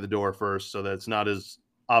back of the door first, so that it's not as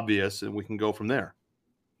obvious, and we can go from there.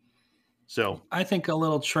 So I think a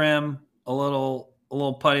little trim, a little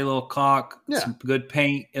putty, little caulk, some good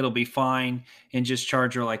paint, it'll be fine. And just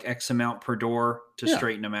charge her like X amount per door to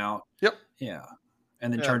straighten them out. Yep. Yeah.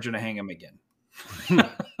 And then charge her to hang them again.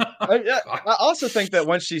 I also think that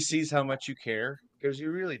once she sees how much you care, because you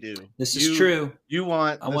really do. This is true. I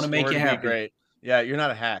want to make you happy. Great. Yeah, you're not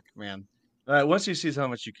a hack, man. Once she sees how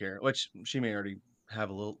much you care, which she may already have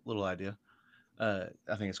a little idea, I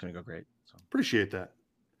think it's going to go great. So appreciate that.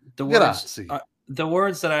 The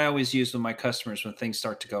words that I always use with my customers when things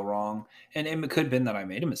start to go wrong, and it could have been that I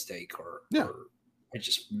made a mistake or I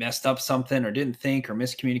just messed up something or didn't think or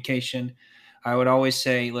miscommunication. I would always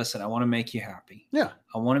say, listen, I want to make you happy. Yeah.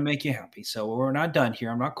 I want to make you happy. So we're not done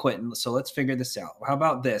here. I'm not quitting. So let's figure this out. How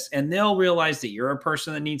about this? And they'll realize that you're a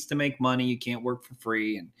person that needs to make money. You can't work for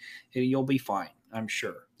free and you'll be fine. I'm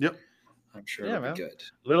sure. Yep. I'm sure it'll be good.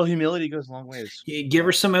 A little humility goes a long ways. You give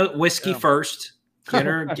her some whiskey first. Get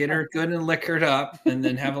her good and liquored up, and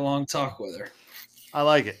then have a long talk with her. I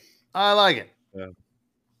like it. Yeah.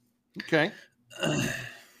 Okay. All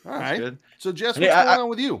right. Good. So, Jess, what's going on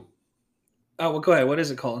with you? Oh, well, go ahead. What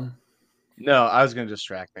is it, Colton? No, I was going to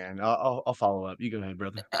distract, man. I'll follow up. You go ahead,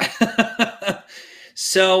 brother.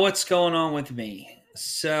 So, what's going on with me?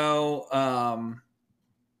 So,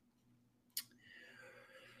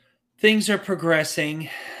 things are progressing.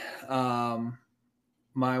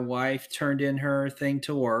 My wife turned in her thing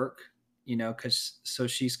to work, so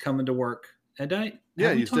she's coming to work.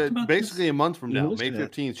 Yeah, you said basically a month from now, May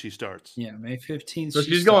 15th, she starts. Yeah, May 15th. So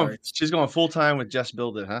she's going full time with Jess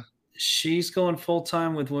Build It, huh? She's going full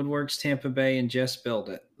time with Woodworks Tampa Bay and Jess Build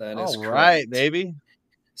It. That is correct. All right, baby.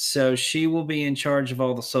 So she will be in charge of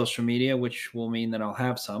all the social media, which will mean that I'll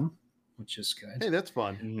have some, which is good. Hey, that's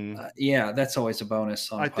fun. Mm-hmm. Yeah, that's always a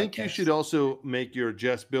bonus on I think you should also make your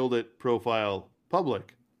Jess Build It profile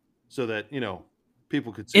public so that,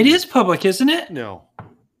 people could see it. Is public, isn't it? No.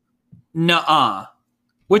 Nuh-uh.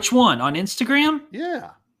 Which one? On Instagram?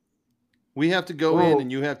 Yeah. We have to go in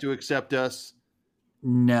and you have to accept us.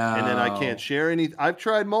 No. And then I can't share any. I've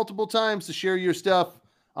tried multiple times to share your stuff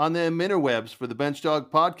on the interwebs for the Bench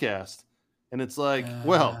Dog podcast. And it's like,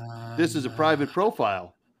 this is a private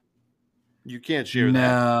profile. You can't share that.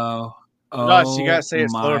 No. Oh, you got to say it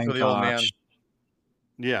slower for the old man.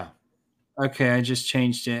 Yeah. Okay, I just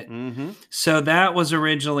changed it. Mm-hmm. So that was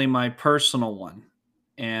originally my personal one.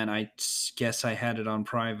 And I guess I had it on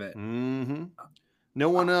private. Mm-hmm. No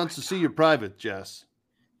one wants to see your private, Jess.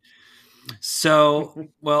 So,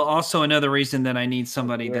 well, also another reason that I need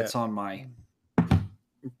somebody that's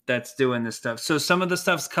that's doing this stuff. So some of the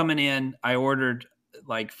stuff's coming in. I ordered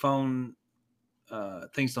like phone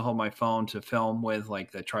things to hold my phone to film with,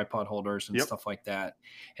 like the tripod holders and stuff like that.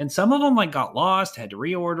 And some of them like got lost, had to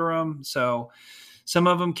reorder them. So some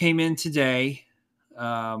of them came in today.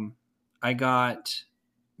 I got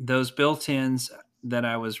those built-ins that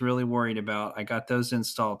I was really worried about. I got those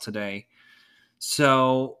installed today.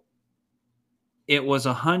 So it was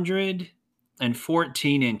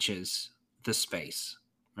 114 inches, the space,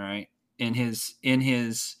 right? In his,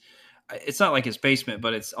 it's not like his basement,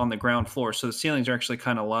 but it's on the ground floor. So the ceilings are actually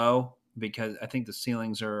kind of low because I think the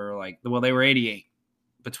ceilings are they were 88,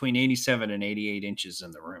 between 87 and 88 inches in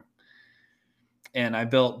the room. And I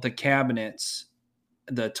built the cabinets,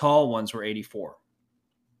 the tall ones were 84.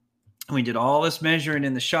 We did all this measuring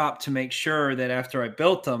in the shop to make sure that after I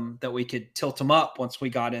built them that we could tilt them up once we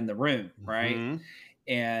got in the room. Right. Mm-hmm.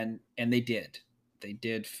 And they did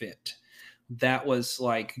fit. That was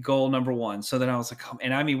like goal number one. So then I was like,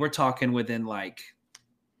 and I mean, we're talking within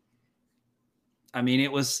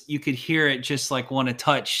it was, you could hear it just like want to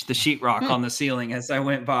touch the sheetrock on the ceiling as I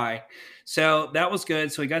went by. So that was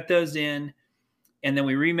good. So we got those in and then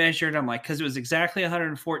we remeasured. I'm like, cause it was exactly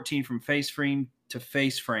 114 from face frame to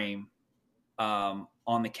face frame on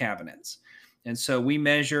the cabinets. And so I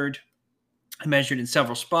measured in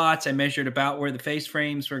several spots. I measured about where the face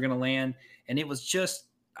frames were going to land. And it was just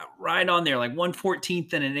right on there, like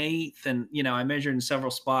 1/14 and an 1/8. And, I measured in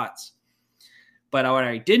several spots. But what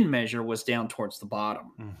I didn't measure was down towards the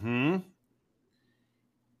bottom. Mm-hmm.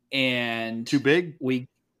 And too big? We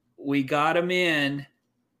got them in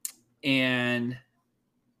and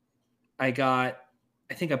I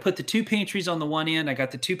think I put the two pantries on the one end. I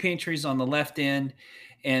got the two pantries on the left end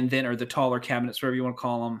or the taller cabinets, whatever you want to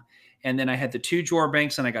call them. And then I had the two drawer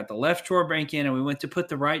banks and I got the left drawer bank in and we went to put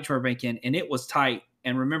the right drawer bank in and it was tight.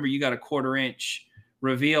 And remember, you got a 1/4 inch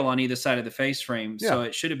reveal on either side of the face frame. Yeah. So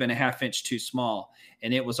it should have been a 1/2 inch too small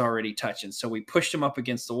and it was already touching. So we pushed them up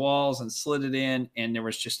against the walls and slid it in and it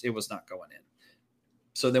was not going in.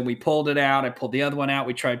 So then we pulled it out. I pulled the other one out.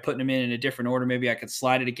 We tried putting them in a different order. Maybe I could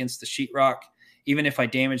slide it against the sheetrock. Even if I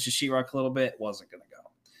damaged the sheetrock a little bit, it wasn't going to go.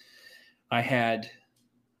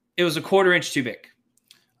 It was a 1/4 inch too big.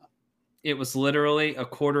 It was literally a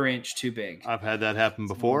 1/4 inch too big. I've had that happen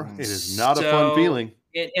before. It is not a fun feeling.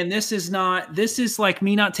 And this is like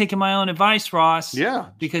me not taking my own advice, Ross. Yeah.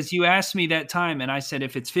 Because you asked me that time and I said,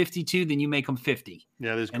 if it's 52, then you make them 50.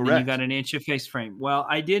 Yeah, that's correct. And then you got an inch of face frame. Well,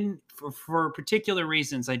 I didn't, for particular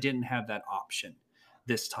reasons, I didn't have that option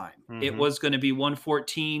this time. Mm-hmm. It was going to be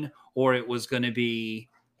 114 or it was going to be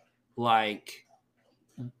like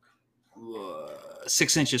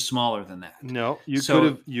 6 inches smaller than that. No,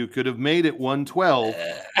 you could have made it 112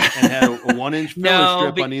 and had a 1-inch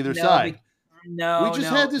filler strip on either side. We just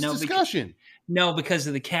had this discussion. Because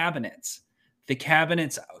of the cabinets. The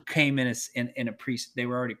cabinets came in a they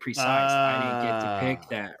were already pre-sized. I didn't get to pick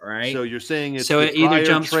that, right? So you're saying it's the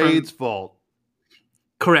prior trade's fault.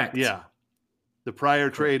 Correct. Yeah. The prior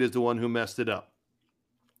trade is the one who messed it up.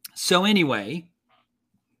 So anyway,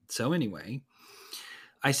 So anyway,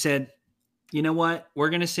 I said, you know what? We're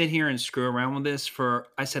going to sit here and screw around with this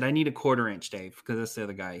I said, I need a 1/4 inch, Dave, because that's the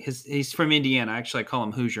other guy. He's from Indiana. Actually, I call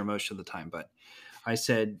him Hoosier most of the time. But I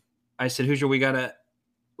said, Hoosier,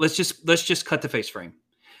 let's just cut the face frame.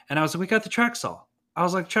 And I was like, we got the track saw. I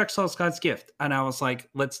was like, track saw is God's gift. And I was like,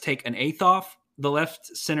 let's take 1/8 off the left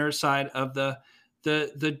center side of the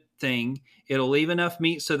thing. It'll leave enough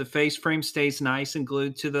meat so the face frame stays nice and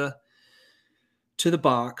glued to the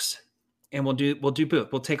box. And we'll do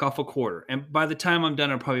both. We'll take off a 1/4. And by the time I'm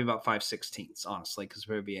done, I'm probably about 5/16, honestly, because it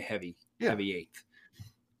would be a heavy 1/8.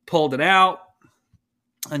 Pulled it out,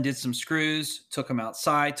 undid some screws, took them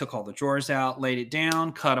outside, took all the drawers out, laid it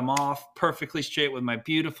down, cut them off perfectly straight with my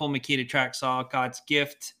beautiful Makita track saw, God's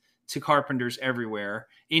gift to carpenters everywhere,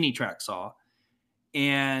 any track saw,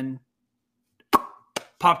 and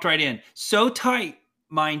popped right in. So tight,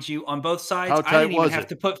 mind you, on both sides. How tight I didn't even was have it?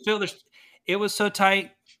 to put fillers. It was so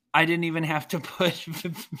tight, I didn't even have to put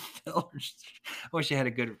fillers. I wish I had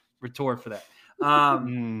a good retort for that.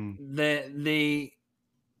 The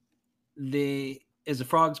is the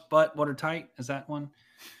frog's butt watertight? Is that one?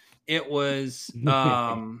 It was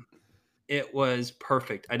it was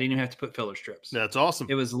perfect. I didn't even have to put filler strips. That's awesome.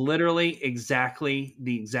 It was literally exactly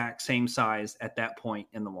the exact same size at that point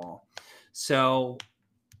in the wall. So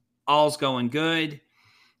all's going good.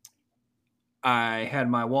 I had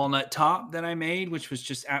my walnut top that I made, which was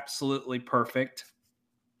just absolutely perfect.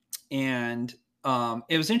 And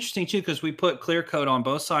it was interesting too, because we put clear coat on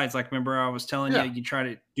both sides. Like, remember I was telling you, you try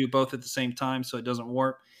to do both at the same time so it doesn't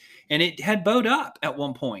warp. And it had bowed up at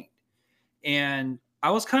one point. And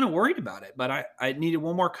I was kind of worried about it, but I needed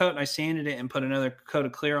one more coat, and I sanded it and put another coat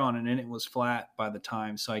of clear on it, and it was flat by the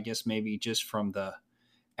time. So I guess maybe just from the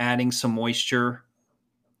adding some moisture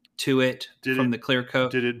to it the clear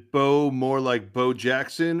coat. Did it bow more like Bo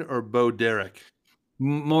Jackson or Bo Derek?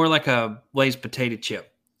 More like a Lay's potato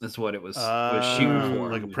chip. That's what it was shooting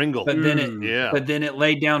for. Like a Pringle. But then it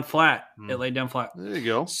laid down flat. It laid down flat. There you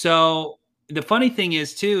go. So the funny thing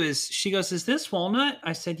is too, is she goes, is this walnut?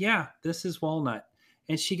 I said, yeah, this is walnut.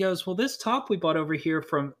 And she goes, well, this top we bought over here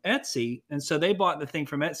from Etsy. And so they bought the thing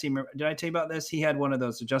from Etsy. Did I tell you about this? He had one of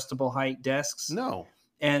those adjustable height desks. No.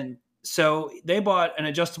 And so they bought an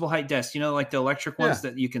adjustable height desk, like the electric ones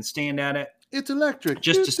that you can stand at it. It's electric.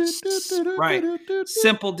 Right.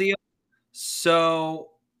 Simple deal. So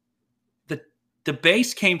the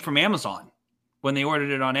base came from Amazon when they ordered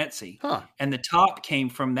it on Etsy. Huh. And the top came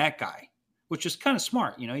from that guy, which is kind of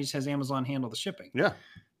smart. He just has Amazon handle the shipping. Yeah.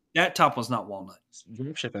 That top was not walnut.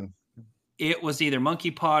 Drop shipping. It was either monkey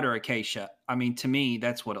pod or acacia. I mean, to me,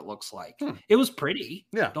 that's what it looks like. It was pretty.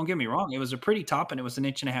 Yeah. Don't get me wrong. It was a pretty top, and it was 1.5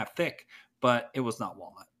 inches thick, but it was not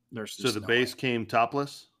walnut. So the base came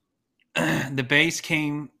topless? The base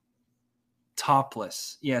came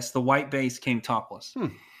topless. Yes, the white base came topless.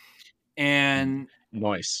 And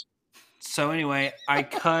nice. So anyway, I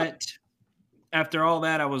cut. After all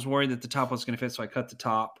that, I was worried that the top was going to fit, so I cut the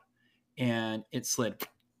top, and it slid.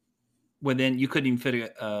 You couldn't even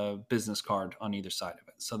fit a business card on either side of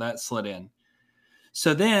it. So that slid in.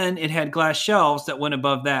 So then it had glass shelves that went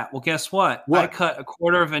above that. Well, guess what? I cut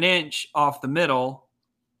 1/4 inch off the middle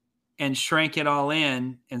and shrank it all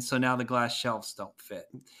in. And so now the glass shelves don't fit.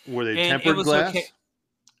 Were they tempered glass? Okay.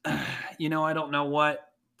 I don't know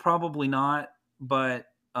what. Probably not.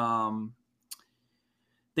 But the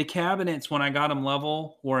cabinets, when I got them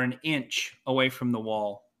level, were 1 inch away from the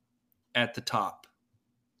wall at the top.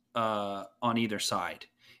 On either side.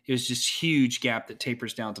 It was just huge gap that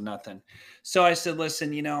tapers down to nothing. So I said,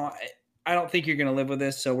 listen, I don't think you're going to live with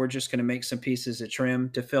this. So we're just going to make some pieces of trim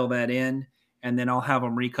to fill that in. And then I'll have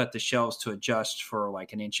them recut the shelves to adjust for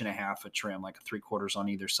like 1.5 inches of trim, like 3/4 on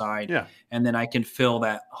either side. Yeah. And then I can fill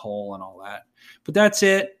that hole and all that. But that's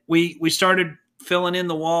it. We started filling in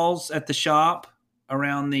the walls at the shop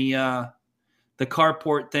around the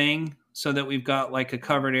carport thing so that we've got like a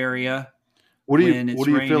covered area. What do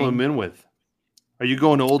you fill them in with? Are you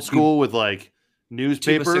going old school with like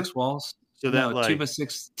newspaper? 2x6 walls. So that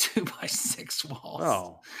 2x6 walls.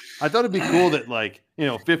 Oh, I thought it'd be cool that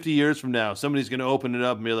 50 years from now, somebody's going to open it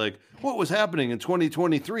up and be like, what was happening in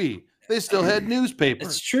 2023? They still had newspaper.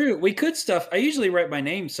 It's true. We could stuff. I usually write my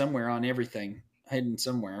name somewhere on everything, hidden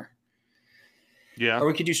somewhere. Yeah. Or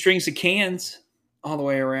we could do strings of cans all the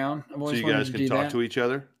way around. I've always so you guys can talk to each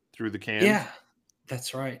other through the cans? Yeah,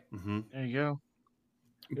 that's right. Mm-hmm. There you go.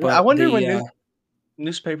 But I wonder when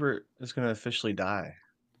newspaper is going to officially die.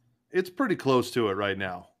 It's pretty close to it right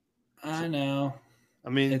now. I know. I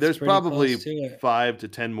mean, there's probably 5 to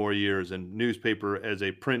 10 more years, and newspaper as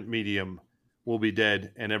a print medium will be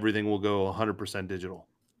dead, and everything will go 100% digital.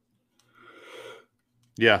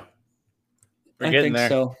 Yeah. We're I getting think there.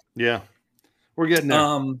 so. Yeah. We're getting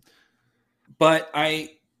there. But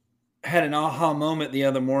I had an aha moment the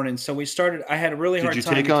other morning. So we started. I had a really hard Did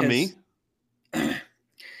you time take on me?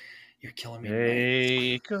 You're killing me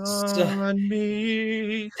tonight. Take on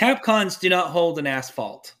me. Tapcons do not hold an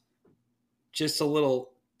asphalt. Just a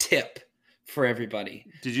little tip for everybody.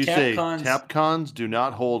 Did you say Tapcons do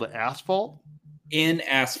not hold asphalt? In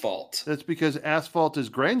asphalt. That's because asphalt is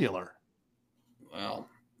granular. Well,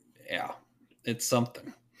 yeah, it's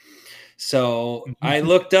something. So I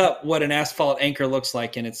looked up what an asphalt anchor looks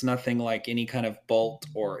like, and it's nothing like any kind of bolt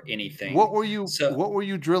or anything. What were you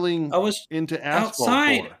drilling into asphalt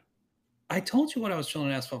outside. for? I told you what I was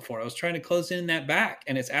drilling asphalt for. I was trying to close in that back,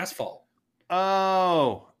 and it's asphalt.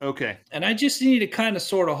 Oh, okay. And I just needed to kind of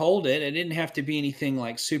sort of hold it. It didn't have to be anything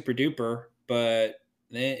like super duper, but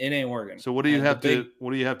it ain't working. So what do you have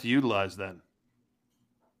to utilize then?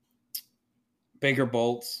 Bigger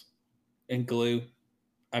bolts and glue.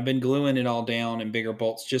 I've been gluing it all down in bigger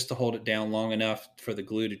bolts just to hold it down long enough for the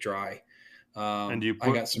glue to dry. And do you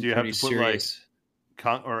I got some have pretty to put serious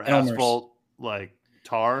or Elmer's. asphalt like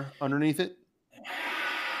tar underneath it?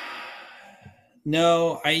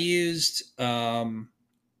 No, I used some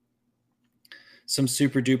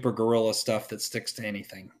super duper Gorilla stuff that sticks to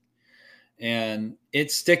anything. And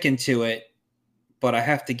it's sticking to it, but I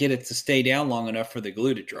have to get it to stay down long enough for the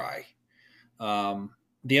glue to dry.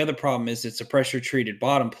 The other problem is it's a pressure treated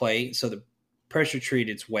bottom plate, so the pressure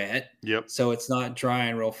treated's wet. Yep. So it's not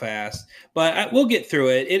drying real fast. But we'll get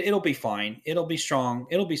through it. It'll be fine. It'll be strong.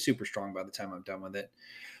 It'll be super strong by the time I'm done with it.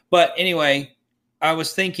 But anyway, I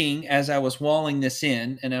was thinking as I was walling this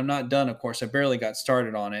in, and I'm not done, of course. I barely got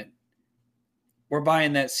started on it. We're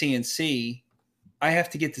buying that CNC. I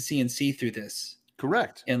have to get the CNC through this.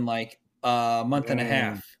 Correct. In like a month and a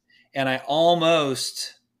half. And I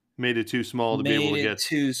almost made it too small to be able to get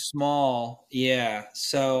too small. Yeah.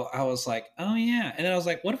 So I was like, oh yeah. And then I was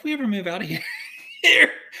like, what if we ever move out of here?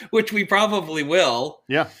 Which we probably will.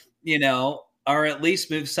 Yeah. You know, or at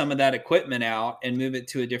least move some of that equipment out and move it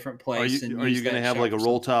to a different place. Are you going to have like a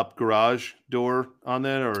roll top garage door on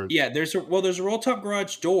that, or? Yeah, there's a roll top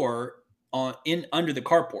garage door under the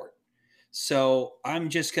carport. So I'm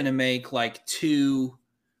just going to make like two.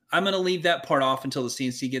 I'm going to leave that part off until the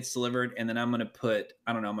CNC gets delivered. And then I'm going to put,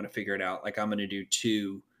 I don't know, I'm going to figure it out. Like I'm going to do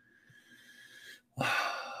two.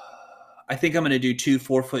 I think I'm going to do 2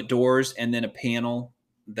 4-foot doors and then a panel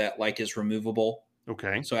that like is removable.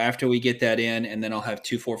 Okay. So after we get that in, and then I'll have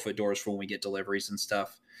 2 4-foot doors for when we get deliveries and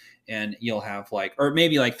stuff. And you'll have like, or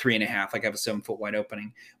maybe like 3.5, like I have a 7-foot wide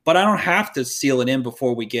opening, but I don't have to seal it in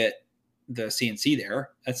before we get the CNC there.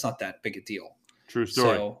 That's not that big a deal. True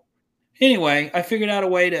story. So anyway, I figured out a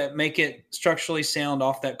way to make it structurally sound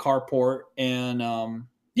off that carport. And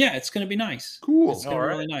yeah, it's going to be nice. Cool. It's going to be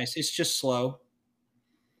really nice. It's just slow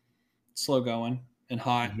going and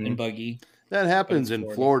hot and buggy. That happens in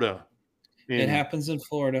Florida. It happens in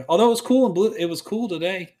Florida. Although it was cool and blue. It was cool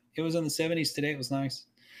today. It was in the 70s today. It was nice.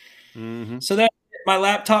 Mm-hmm. So that my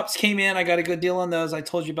laptops came in. I got a good deal on those. I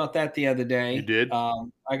told you about that the other day. You did?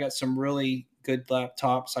 I got some really good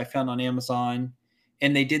laptops I found on Amazon.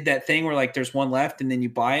 And they did that thing where like there's one left and then you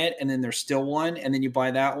buy it and then there's still one and then you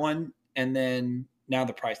buy that one. And then now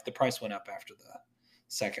the price went up after the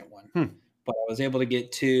second one. But I was able to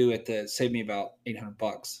get 2 saved me about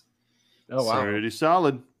 $800. Oh, wow. Pretty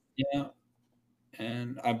solid. Yeah.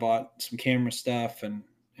 And I bought some camera stuff and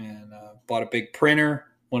bought a big printer,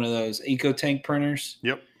 one of those EcoTank printers.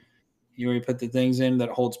 Yep. You already put the things in that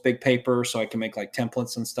holds big paper so I can make like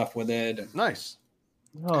templates and stuff with it. And nice.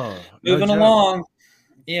 Oh, moving along.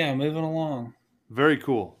 Yeah, moving along. Very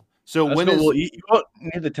cool. So you won't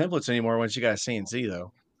need the templates anymore once you got a CNC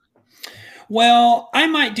though. Well, I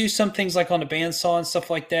might do some things like on the bandsaw and stuff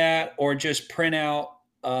like that, or just print out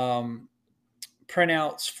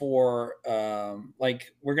printouts for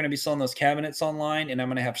like we're going to be selling those cabinets online, and I'm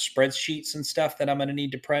going to have spreadsheets and stuff that I'm going to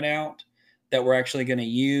need to print out that we're actually going to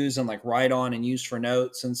use and like write on and use for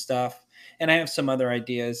notes and stuff. And I have some other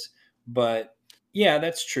ideas, but yeah,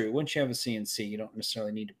 that's true. Once you have a CNC, you don't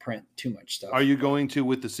necessarily need to print too much stuff. Are you going to,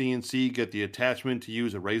 with the CNC, get the attachment to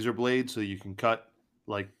use a razor blade so you can cut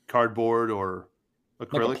like cardboard or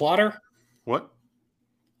acrylic? Like a plotter? What?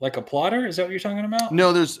 Like a plotter? Is that what you're talking about?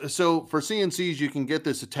 No, so for CNCs, you can get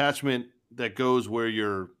this attachment that goes where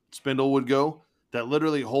your spindle would go that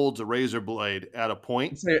literally holds a razor blade at a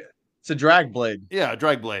point. It's a drag blade. Yeah, a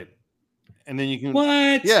drag blade. And then you can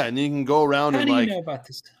what? Yeah, and then you can go around How and do like you know about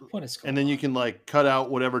this? What is going and then you can like cut out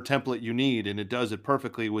whatever template you need, and it does it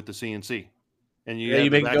perfectly with the CNC. And you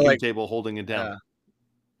have the vacuum table holding it down.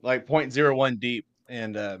 Like 0.01 deep,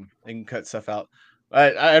 and you can cut stuff out.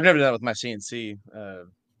 I've never done that with my CNC.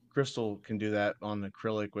 Crystal can do that on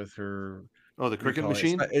acrylic with her. Oh, the What do you Cricut call it?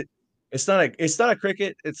 machine? It's not a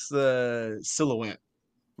Cricut. It's the Silhouette.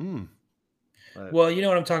 Hmm. But Well, you know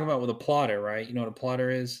what I'm talking about with a plotter, right? You know what a plotter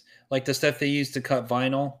is? Like the stuff they use to cut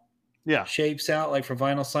vinyl Yeah. shapes out, like for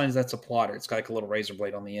vinyl signs, that's a plotter. It's got like a little razor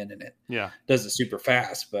blade on the end in it. Yeah. Does it super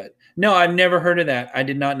fast. But no, I've never heard of that. I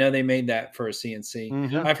did not know they made that for a CNC.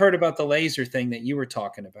 Mhm. I've heard about the laser thing that you were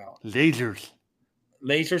talking about. Lasers.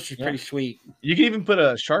 Lasers are Yeah. pretty sweet. you can even put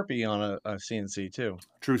a Sharpie on a CNC too.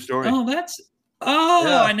 True story. Oh,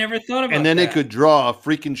 Yeah. I never thought about And then that. they could draw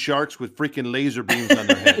freaking sharks with freaking laser beams on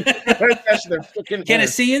their head. That's their freaking Can a head.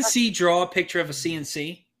 CNC draw a picture of a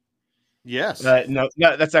CNC? Yes. No,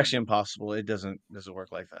 that's actually impossible. It doesn't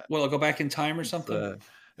work like that. Will it go back in time or something?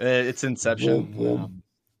 It's Inception.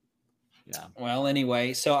 Yeah. Well,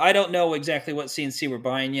 anyway, so I don't know exactly what CNC we're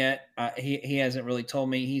buying yet. He hasn't really told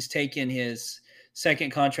me. He's taken his second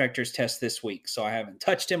contractor's test this week, so I haven't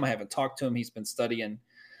touched him. I haven't talked to him. He's been studying.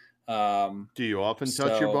 Do you often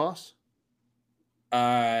touch your boss?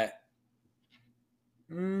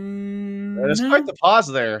 There's No. quite the pause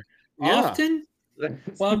there. Yeah. Often?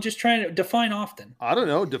 Well, I'm just trying to define often. I don't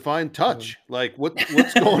know. Define touch. Like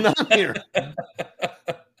what's going on here?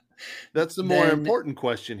 That's the more Then- important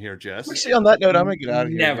question here, Jess. Actually, on that note, I'm gonna get out of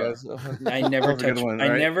here. Never. Guys. I never That was a good touch. one, I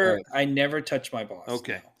right? never. All right. I never touch my boss.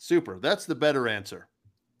 Okay, no. super. That's the better answer.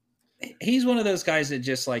 He's one of those guys that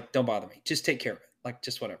just like, don't bother me. Just take care of it. Like,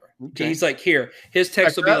 just whatever. Okay. He's like, here. His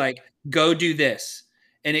text will be Check that. like, go do this,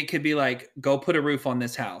 and it could be like, go put a roof on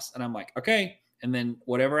this house, and I'm like, okay. And then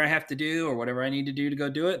whatever I have to do or whatever I need to do to go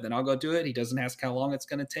do it, then I'll go do it. He doesn't ask how long it's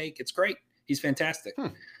going to take. It's great. He's fantastic.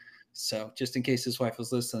 So just in case his wife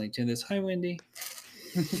was listening to this, hi, Wendy.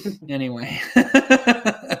 Anyway.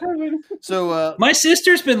 So my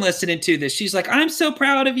sister's been listening to this. She's like, I'm so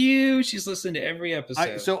proud of you. She's listened to every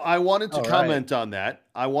episode. I wanted to All comment on that.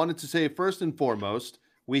 I wanted to say first and foremost,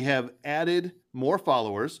 we have added more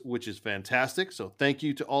followers, which is fantastic. So thank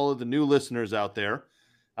you to all of the new listeners out there.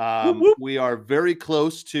 We are very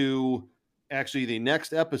close to actually the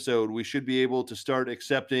next episode. We should be able to start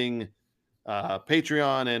accepting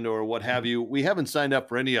Patreon and or what have you. We haven't signed up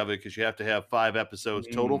for any of it because you have to have 5 episodes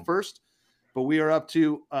total first. But we are up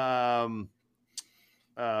to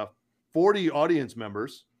 40 audience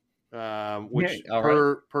members, which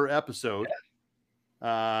per episode.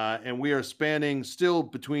 And we are spanning still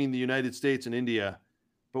between the United States and India.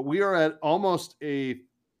 But we are at almost a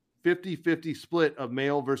 50-50 split of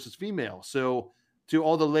male versus female. So to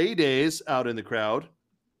all the ladies out in the crowd,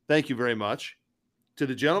 thank you very much. To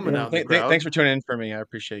the gentlemen out in the crowd. Thanks for tuning in for me. I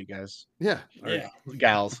appreciate you guys. Yeah. Yeah.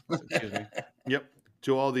 Gals. Excuse me. Yep.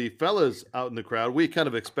 To all the fellas out in the crowd, we kind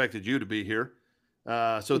of expected you to be here.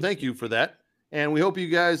 So thank you for that. And we hope you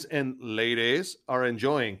guys and ladies are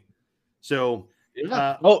enjoying. So,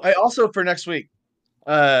 I also for next week,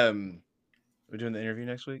 we're doing the interview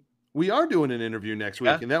next week. we are doing an interview next week,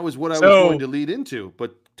 Yeah. and that was what I was So- going to lead into.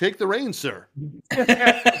 But take the reins, sir.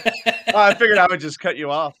 I figured I would just cut you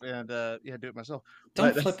off and do it myself.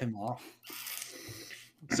 Don't But- flip him off.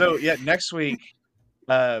 So yeah, next week,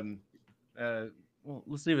 well,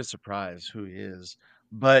 let's leave a surprise who he is.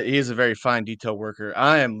 But he is a very fine detail worker.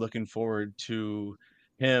 I am looking forward to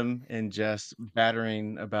him and Jess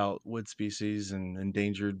battering about wood species and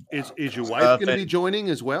endangered. Is your wife stuff going to be and- joining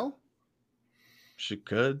as well? She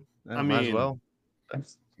could. I Might as mean- well.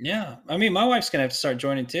 Yeah. I mean, my wife's going to have to start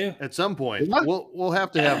joining too. At some point, Yeah. we'll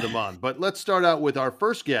have to have them on. But let's start out with our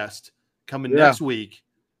first guest coming Yeah. next week.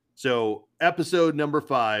 So episode number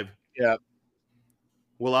 5. Yeah.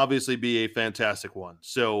 Will obviously be a fantastic one.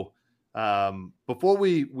 So before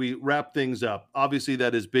we wrap things up, obviously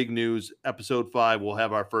that is big news. Episode 5 will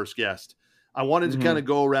have our first guest. I wanted to kind of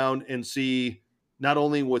go around and see not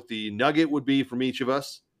only what the nugget would be from each of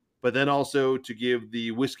us, but then also to give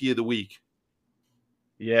the whiskey of the week.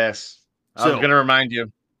 Yes. I So- was going to remind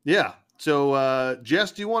you. Yeah. So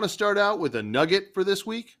Jess, do you want to start out with a nugget for this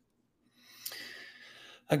week?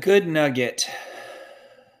 A good nugget.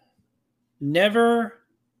 Never,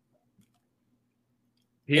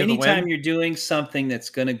 Hear the anytime wind? you're doing something that's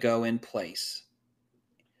going to go in place,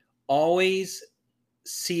 always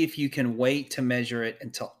see if you can wait to measure it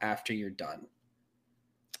until after you're done.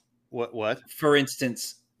 What? For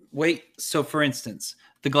instance, for instance,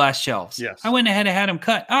 the glass shelves. Yes. I went ahead and had them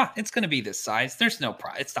cut. It's going to be this size. There's no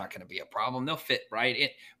problem. It's not going to be a problem. They'll fit right.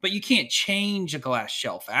 But you can't change a glass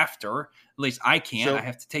shelf after. At least I can't. So I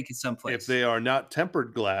have to take it someplace. If they are not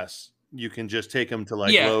tempered glass, you can just take them to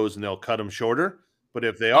Yeah. Lowe's and they'll cut them shorter. But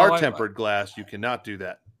if they are I- tempered glass, you cannot do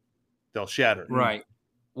that. They'll shatter. Right.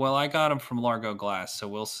 Well, I got them from Largo Glass, so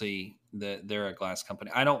we'll see. They're a glass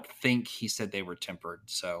company. I don't think he said they were tempered,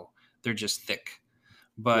 so they're just thick.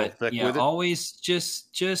 Real But thick yeah, with it. always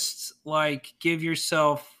just like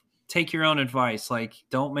take your own advice. Like,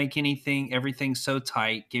 don't make everything so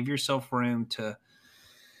tight. Give yourself room to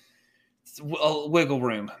wiggle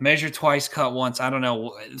room. Measure twice, cut once. I don't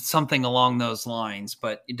know, something along those lines.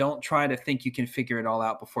 But don't try to think you can figure it all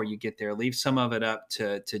out before you get there. Leave some of it up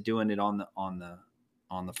to doing it on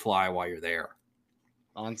the fly while you're there.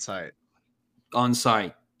 On site.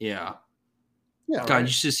 Yeah. Yeah, God, you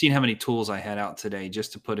should have seen how many tools I had out today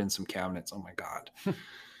just to put in some cabinets. Oh my God. How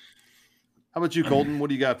about you, Colton? What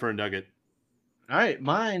do you got for a nugget? All right,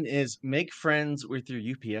 mine is make friends with your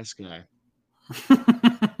UPS guy.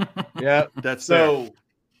 Yeah, That's so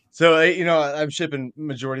I'm shipping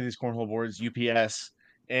majority of these cornhole boards UPS,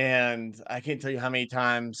 and I can't tell you how many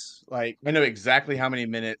times. Like, I know exactly how many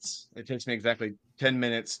minutes it takes me. Exactly 10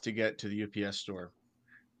 minutes to get to the UPS store,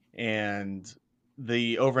 and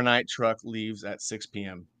the overnight truck leaves at 6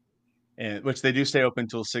 p.m. and which they do stay open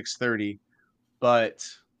till 6:30, but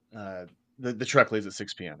uh, the truck leaves at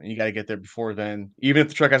 6 p.m. and you got to get there before then. Even if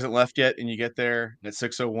the truck hasn't left yet, and you get there at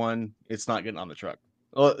 6:01, it's not getting on the truck.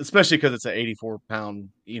 Well, especially because it's an 84-pound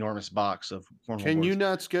enormous box of cornhole Can you boards.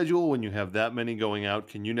 not schedule when you have that many going out?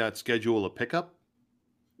 Can you not schedule a pickup?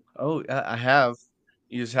 Oh, I have.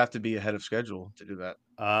 You just have to be ahead of schedule to do that.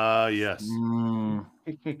 Yes.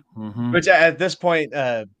 Mm-hmm. Which at this point,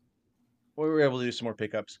 we were able to do some more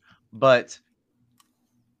pickups, but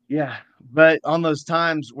yeah, but on those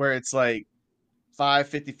times where it's like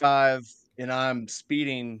 5:55 and I'm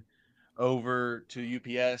speeding over to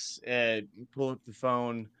UPS and pull up the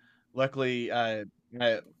phone. Luckily, I'm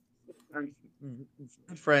good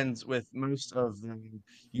friends with most of the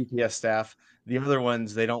UPS staff. The other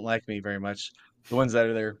ones, they don't like me very much. The ones that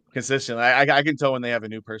are there consistently, I can tell when they have a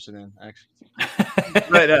new person in, actually.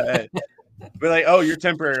 But we're like, oh, you're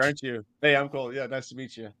temporary, aren't you? Hey, I'm Cole. Yeah, nice to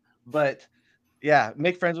meet you. But yeah,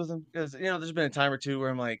 make friends with them because there's been a time or two where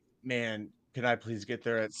I'm like, man, can I please get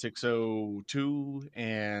there at 6:02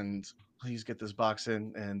 and please get this box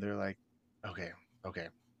in? And they're like, okay,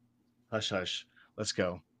 hush, hush, let's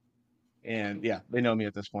go. And yeah, they know me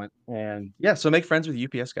at this point. And yeah, so make friends with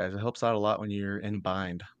UPS guys. It helps out a lot when you're in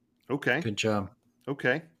bind. Okay. Good job.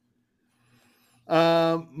 Okay.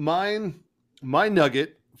 My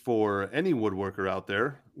nugget for any woodworker out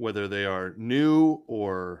there, whether they are new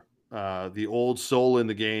or the old soul in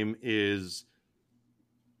the game, is,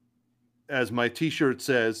 as my T-shirt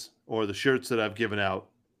says, or the shirts that I've given out,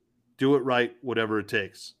 do it right, whatever it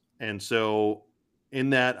takes. And so,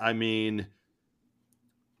 in that, I mean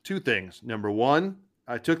two things. Number one,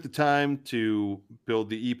 I took the time to build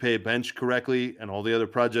the ePay bench correctly and all the other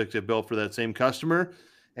projects I built for that same customer.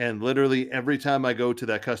 And literally every time I go to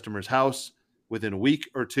that customer's house, within a week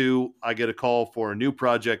or two, I get a call for a new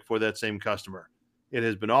project for that same customer. It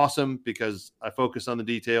has been awesome because I focus on the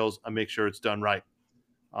details. I make sure it's done right.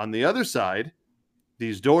 On the other side,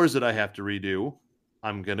 these doors that I have to redo,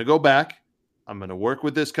 I'm going to go back. I'm going to work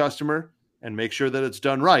with this customer and make sure that it's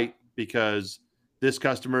done right, because this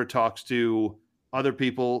customer talks to other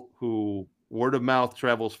people who word of mouth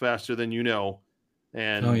travels faster than you know.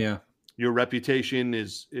 And Oh yeah. your reputation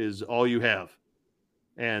is all you have.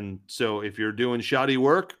 And so if you're doing shoddy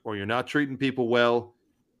work or you're not treating people well,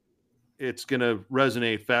 it's going to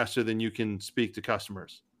resonate faster than you can speak to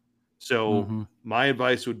customers. So my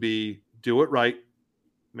advice would be do it right.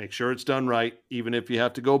 Make sure it's done right. Even if you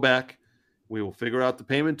have to go back, we will figure out the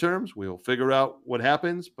payment terms. We will figure out what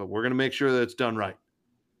happens, but we're going to make sure that it's done right.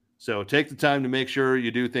 So take the time to make sure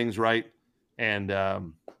you do things right. And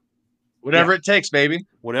Whatever it takes, baby.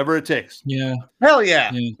 Whatever it takes. Yeah. Hell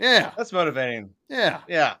yeah. Yeah. That's motivating. Yeah.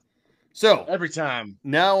 Yeah. So every time.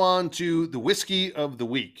 Now on to the whiskey of the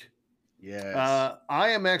week. Yes. I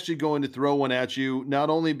am actually going to throw one at you,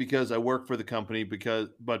 not only because I work for the company,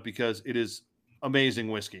 but because it is amazing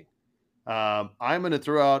whiskey. I'm going to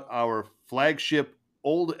throw out our flagship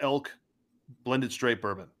Old Elk blended straight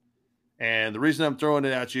bourbon. And the reason I'm throwing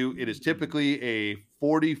it at you, it is typically a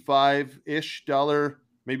 $45-ish,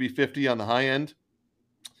 maybe 50 on the high end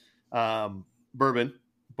bourbon,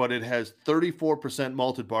 but it has 34%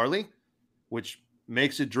 malted barley, which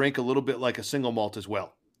makes it drink a little bit like a single malt as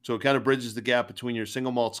well. So it kind of bridges the gap between your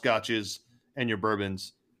single malt scotches and your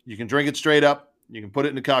bourbons. You can drink it straight up. You can put it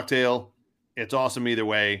in a cocktail. It's awesome either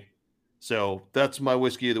way. So that's my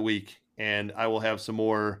whiskey of the week. And I will have some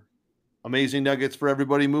more amazing nuggets for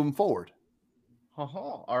everybody moving forward.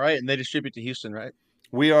 All right. And they distribute to Houston, right?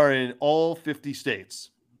 We are in all 50 states.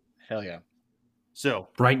 Hell yeah. So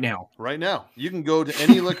right now, you can go to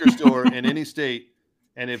any liquor store in any state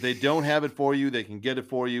And if they don't have it for you, they can get it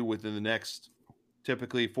for you within the next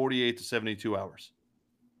typically 48 to 72 hours.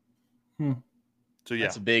 So, yeah.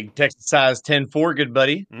 That's a big Texas size 10-4, good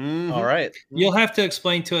buddy. Mm-hmm. All right. You'll have to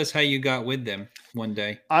explain to us how you got with them one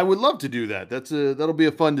day. I would love to do that. That'll be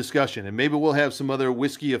a fun discussion. And maybe we'll have some other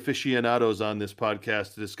whiskey aficionados on this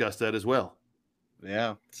podcast to discuss that as well.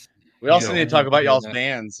 Yeah. We also need to talk about y'all's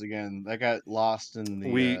bands again. That got lost in the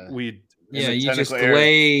you just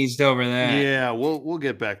glazed over that. Yeah, we'll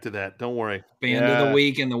get back to that. Don't worry. Band of the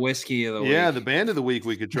week and the whiskey of the week. Yeah, the band of the week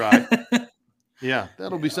we could try. Yeah,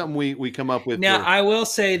 that'll be something we come up with. Now, I will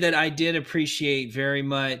say that I did appreciate very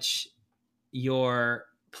much your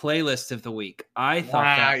playlist of the week. I thought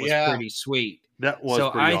that was pretty sweet. That was so.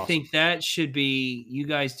 Pretty awesome. Think that should be, you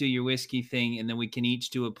guys do your whiskey thing, and then we can each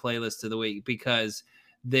do a playlist of the week, because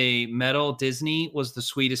the metal Disney was the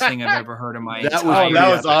sweetest thing I've ever heard in my entire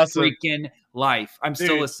that was awesome. freaking life. I'm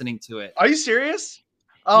still listening to it. Are you serious?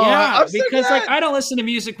 Oh, yeah, because like I don't listen to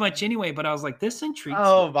music much anyway, but I was like, this intrigues me.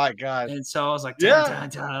 Oh my god! And so I was like,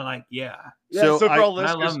 dun, like, So for all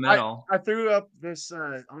I love metal. I threw up this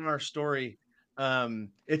on our story.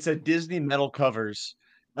 It's a Disney metal covers.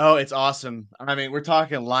 Oh, it's awesome. I mean, we're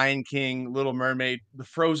talking Lion King, Little Mermaid, the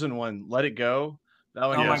Frozen one, Let It Go. That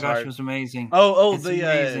one my gosh, it was amazing. It's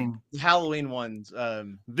the Halloween ones.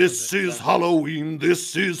 This is Halloween.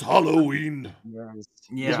 This is Halloween.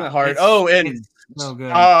 Yeah, this went hard. And so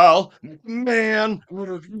good. Oh man, what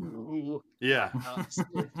have you? Yeah,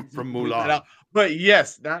 from Mulan. But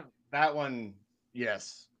yes, that one.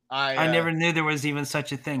 Yes, I never knew there was even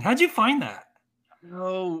such a thing. How'd you find that?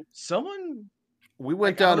 No, someone. We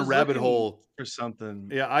went down a rabbit hole or something.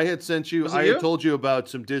 Yeah, I had sent you. I had told you about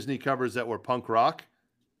some Disney covers that were punk rock,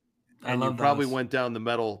 and you probably went down the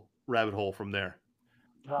metal rabbit hole from there.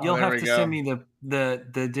 You'll have to send me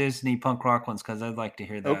the Disney punk rock ones, because I'd like to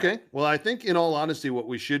hear that. Okay. Well, I think in all honesty, what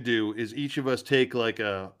we should do is each of us take like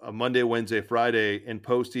a Monday, Wednesday, Friday and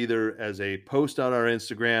post either as a post on our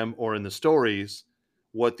Instagram or in the stories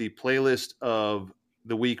what the playlist of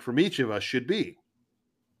the week from each of us should be.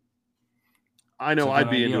 I know I'd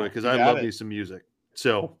be into it because I love me some music.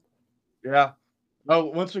 So, yeah. Oh,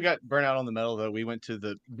 once we got burnt out on the metal, though, we went to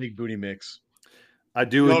the Big Booty Mix. I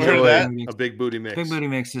do enjoy a Big Booty Mix. Big Booty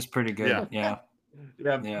Mix is pretty good. Yeah.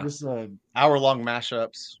 Just hour-long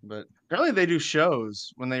mashups. But apparently they do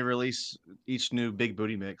shows when they release each new Big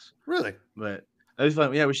Booty Mix. Really? But it was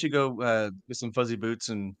fun. Yeah, we should go get some fuzzy boots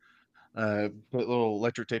and put a little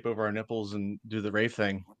electric tape over our nipples and do the rave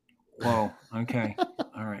thing. Whoa. Okay.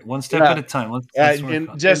 All right. One step at a time. Let's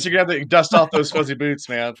and Jess, you're gonna have to dust off those fuzzy boots,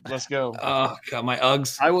 man. Let's go. Oh God, my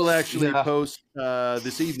Uggs. I will actually post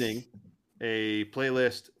this evening a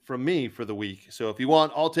playlist from me for the week. So if you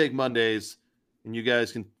want, I'll take Mondays, and you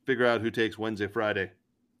guys can figure out who takes Wednesday, Friday.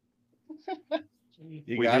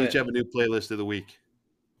 We can each have a new playlist of the week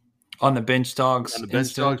on the Bench Dogs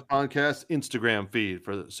podcast Instagram feed.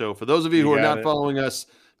 So for those of you who are not following us,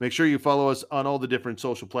 make sure you follow us on all the different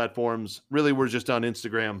social platforms. Really, we're just on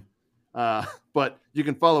Instagram, but you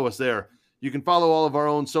can follow us there. You can follow all of our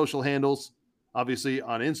own social handles, obviously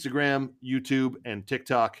on Instagram, YouTube, and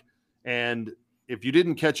TikTok. And if you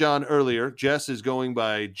didn't catch on earlier, Jess is going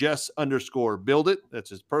by Jess_Build It. That's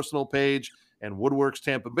his personal page. And Woodworks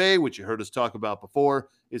Tampa Bay, which you heard us talk about before,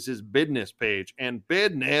 is his business page. And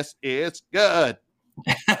business is good.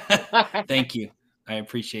 Thank you. I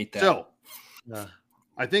appreciate that. So,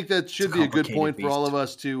 I think that should be a good point for all of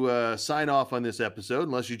us to sign off on this episode,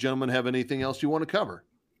 unless you gentlemen have anything else you want to cover.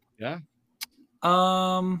 Yeah.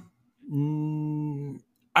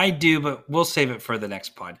 I do, but we'll save it for the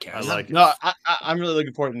next podcast. I like it. No, I'm really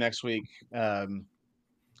looking forward to next week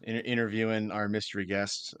interviewing our mystery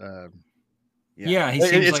guest. He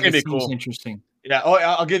seems like it seems interesting. Yeah. Oh,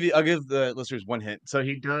 I'll give the listeners one hint. So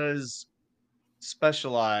he does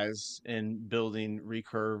specialize in building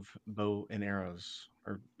recurve bow and arrows,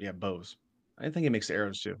 bows. I think he makes the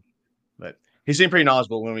arrows too, but he seemed pretty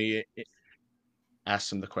knowledgeable when we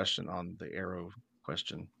asked him the question on the arrow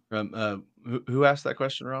question. Who asked that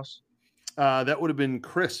question, Ross? That would have been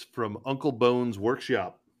Chris from Uncle Bones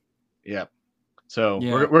Workshop. Yeah. So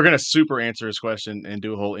we're gonna super answer his question and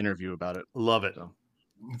do a whole interview about it. Love it. So,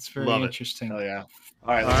 it's very interesting. Oh yeah.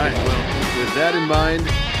 All right. Well, with that in mind,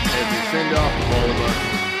 as we send off all of us,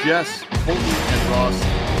 Jess, Colton, and Ross,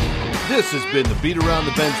 this has been the Beat Around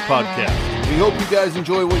the Bench podcast. We hope you guys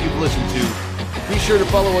enjoy what you've listened to. Be sure to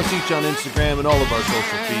follow us each on Instagram and all of our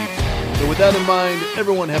social feeds. So with that in mind,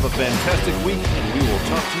 everyone have a fantastic week, and we will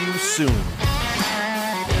talk to you soon.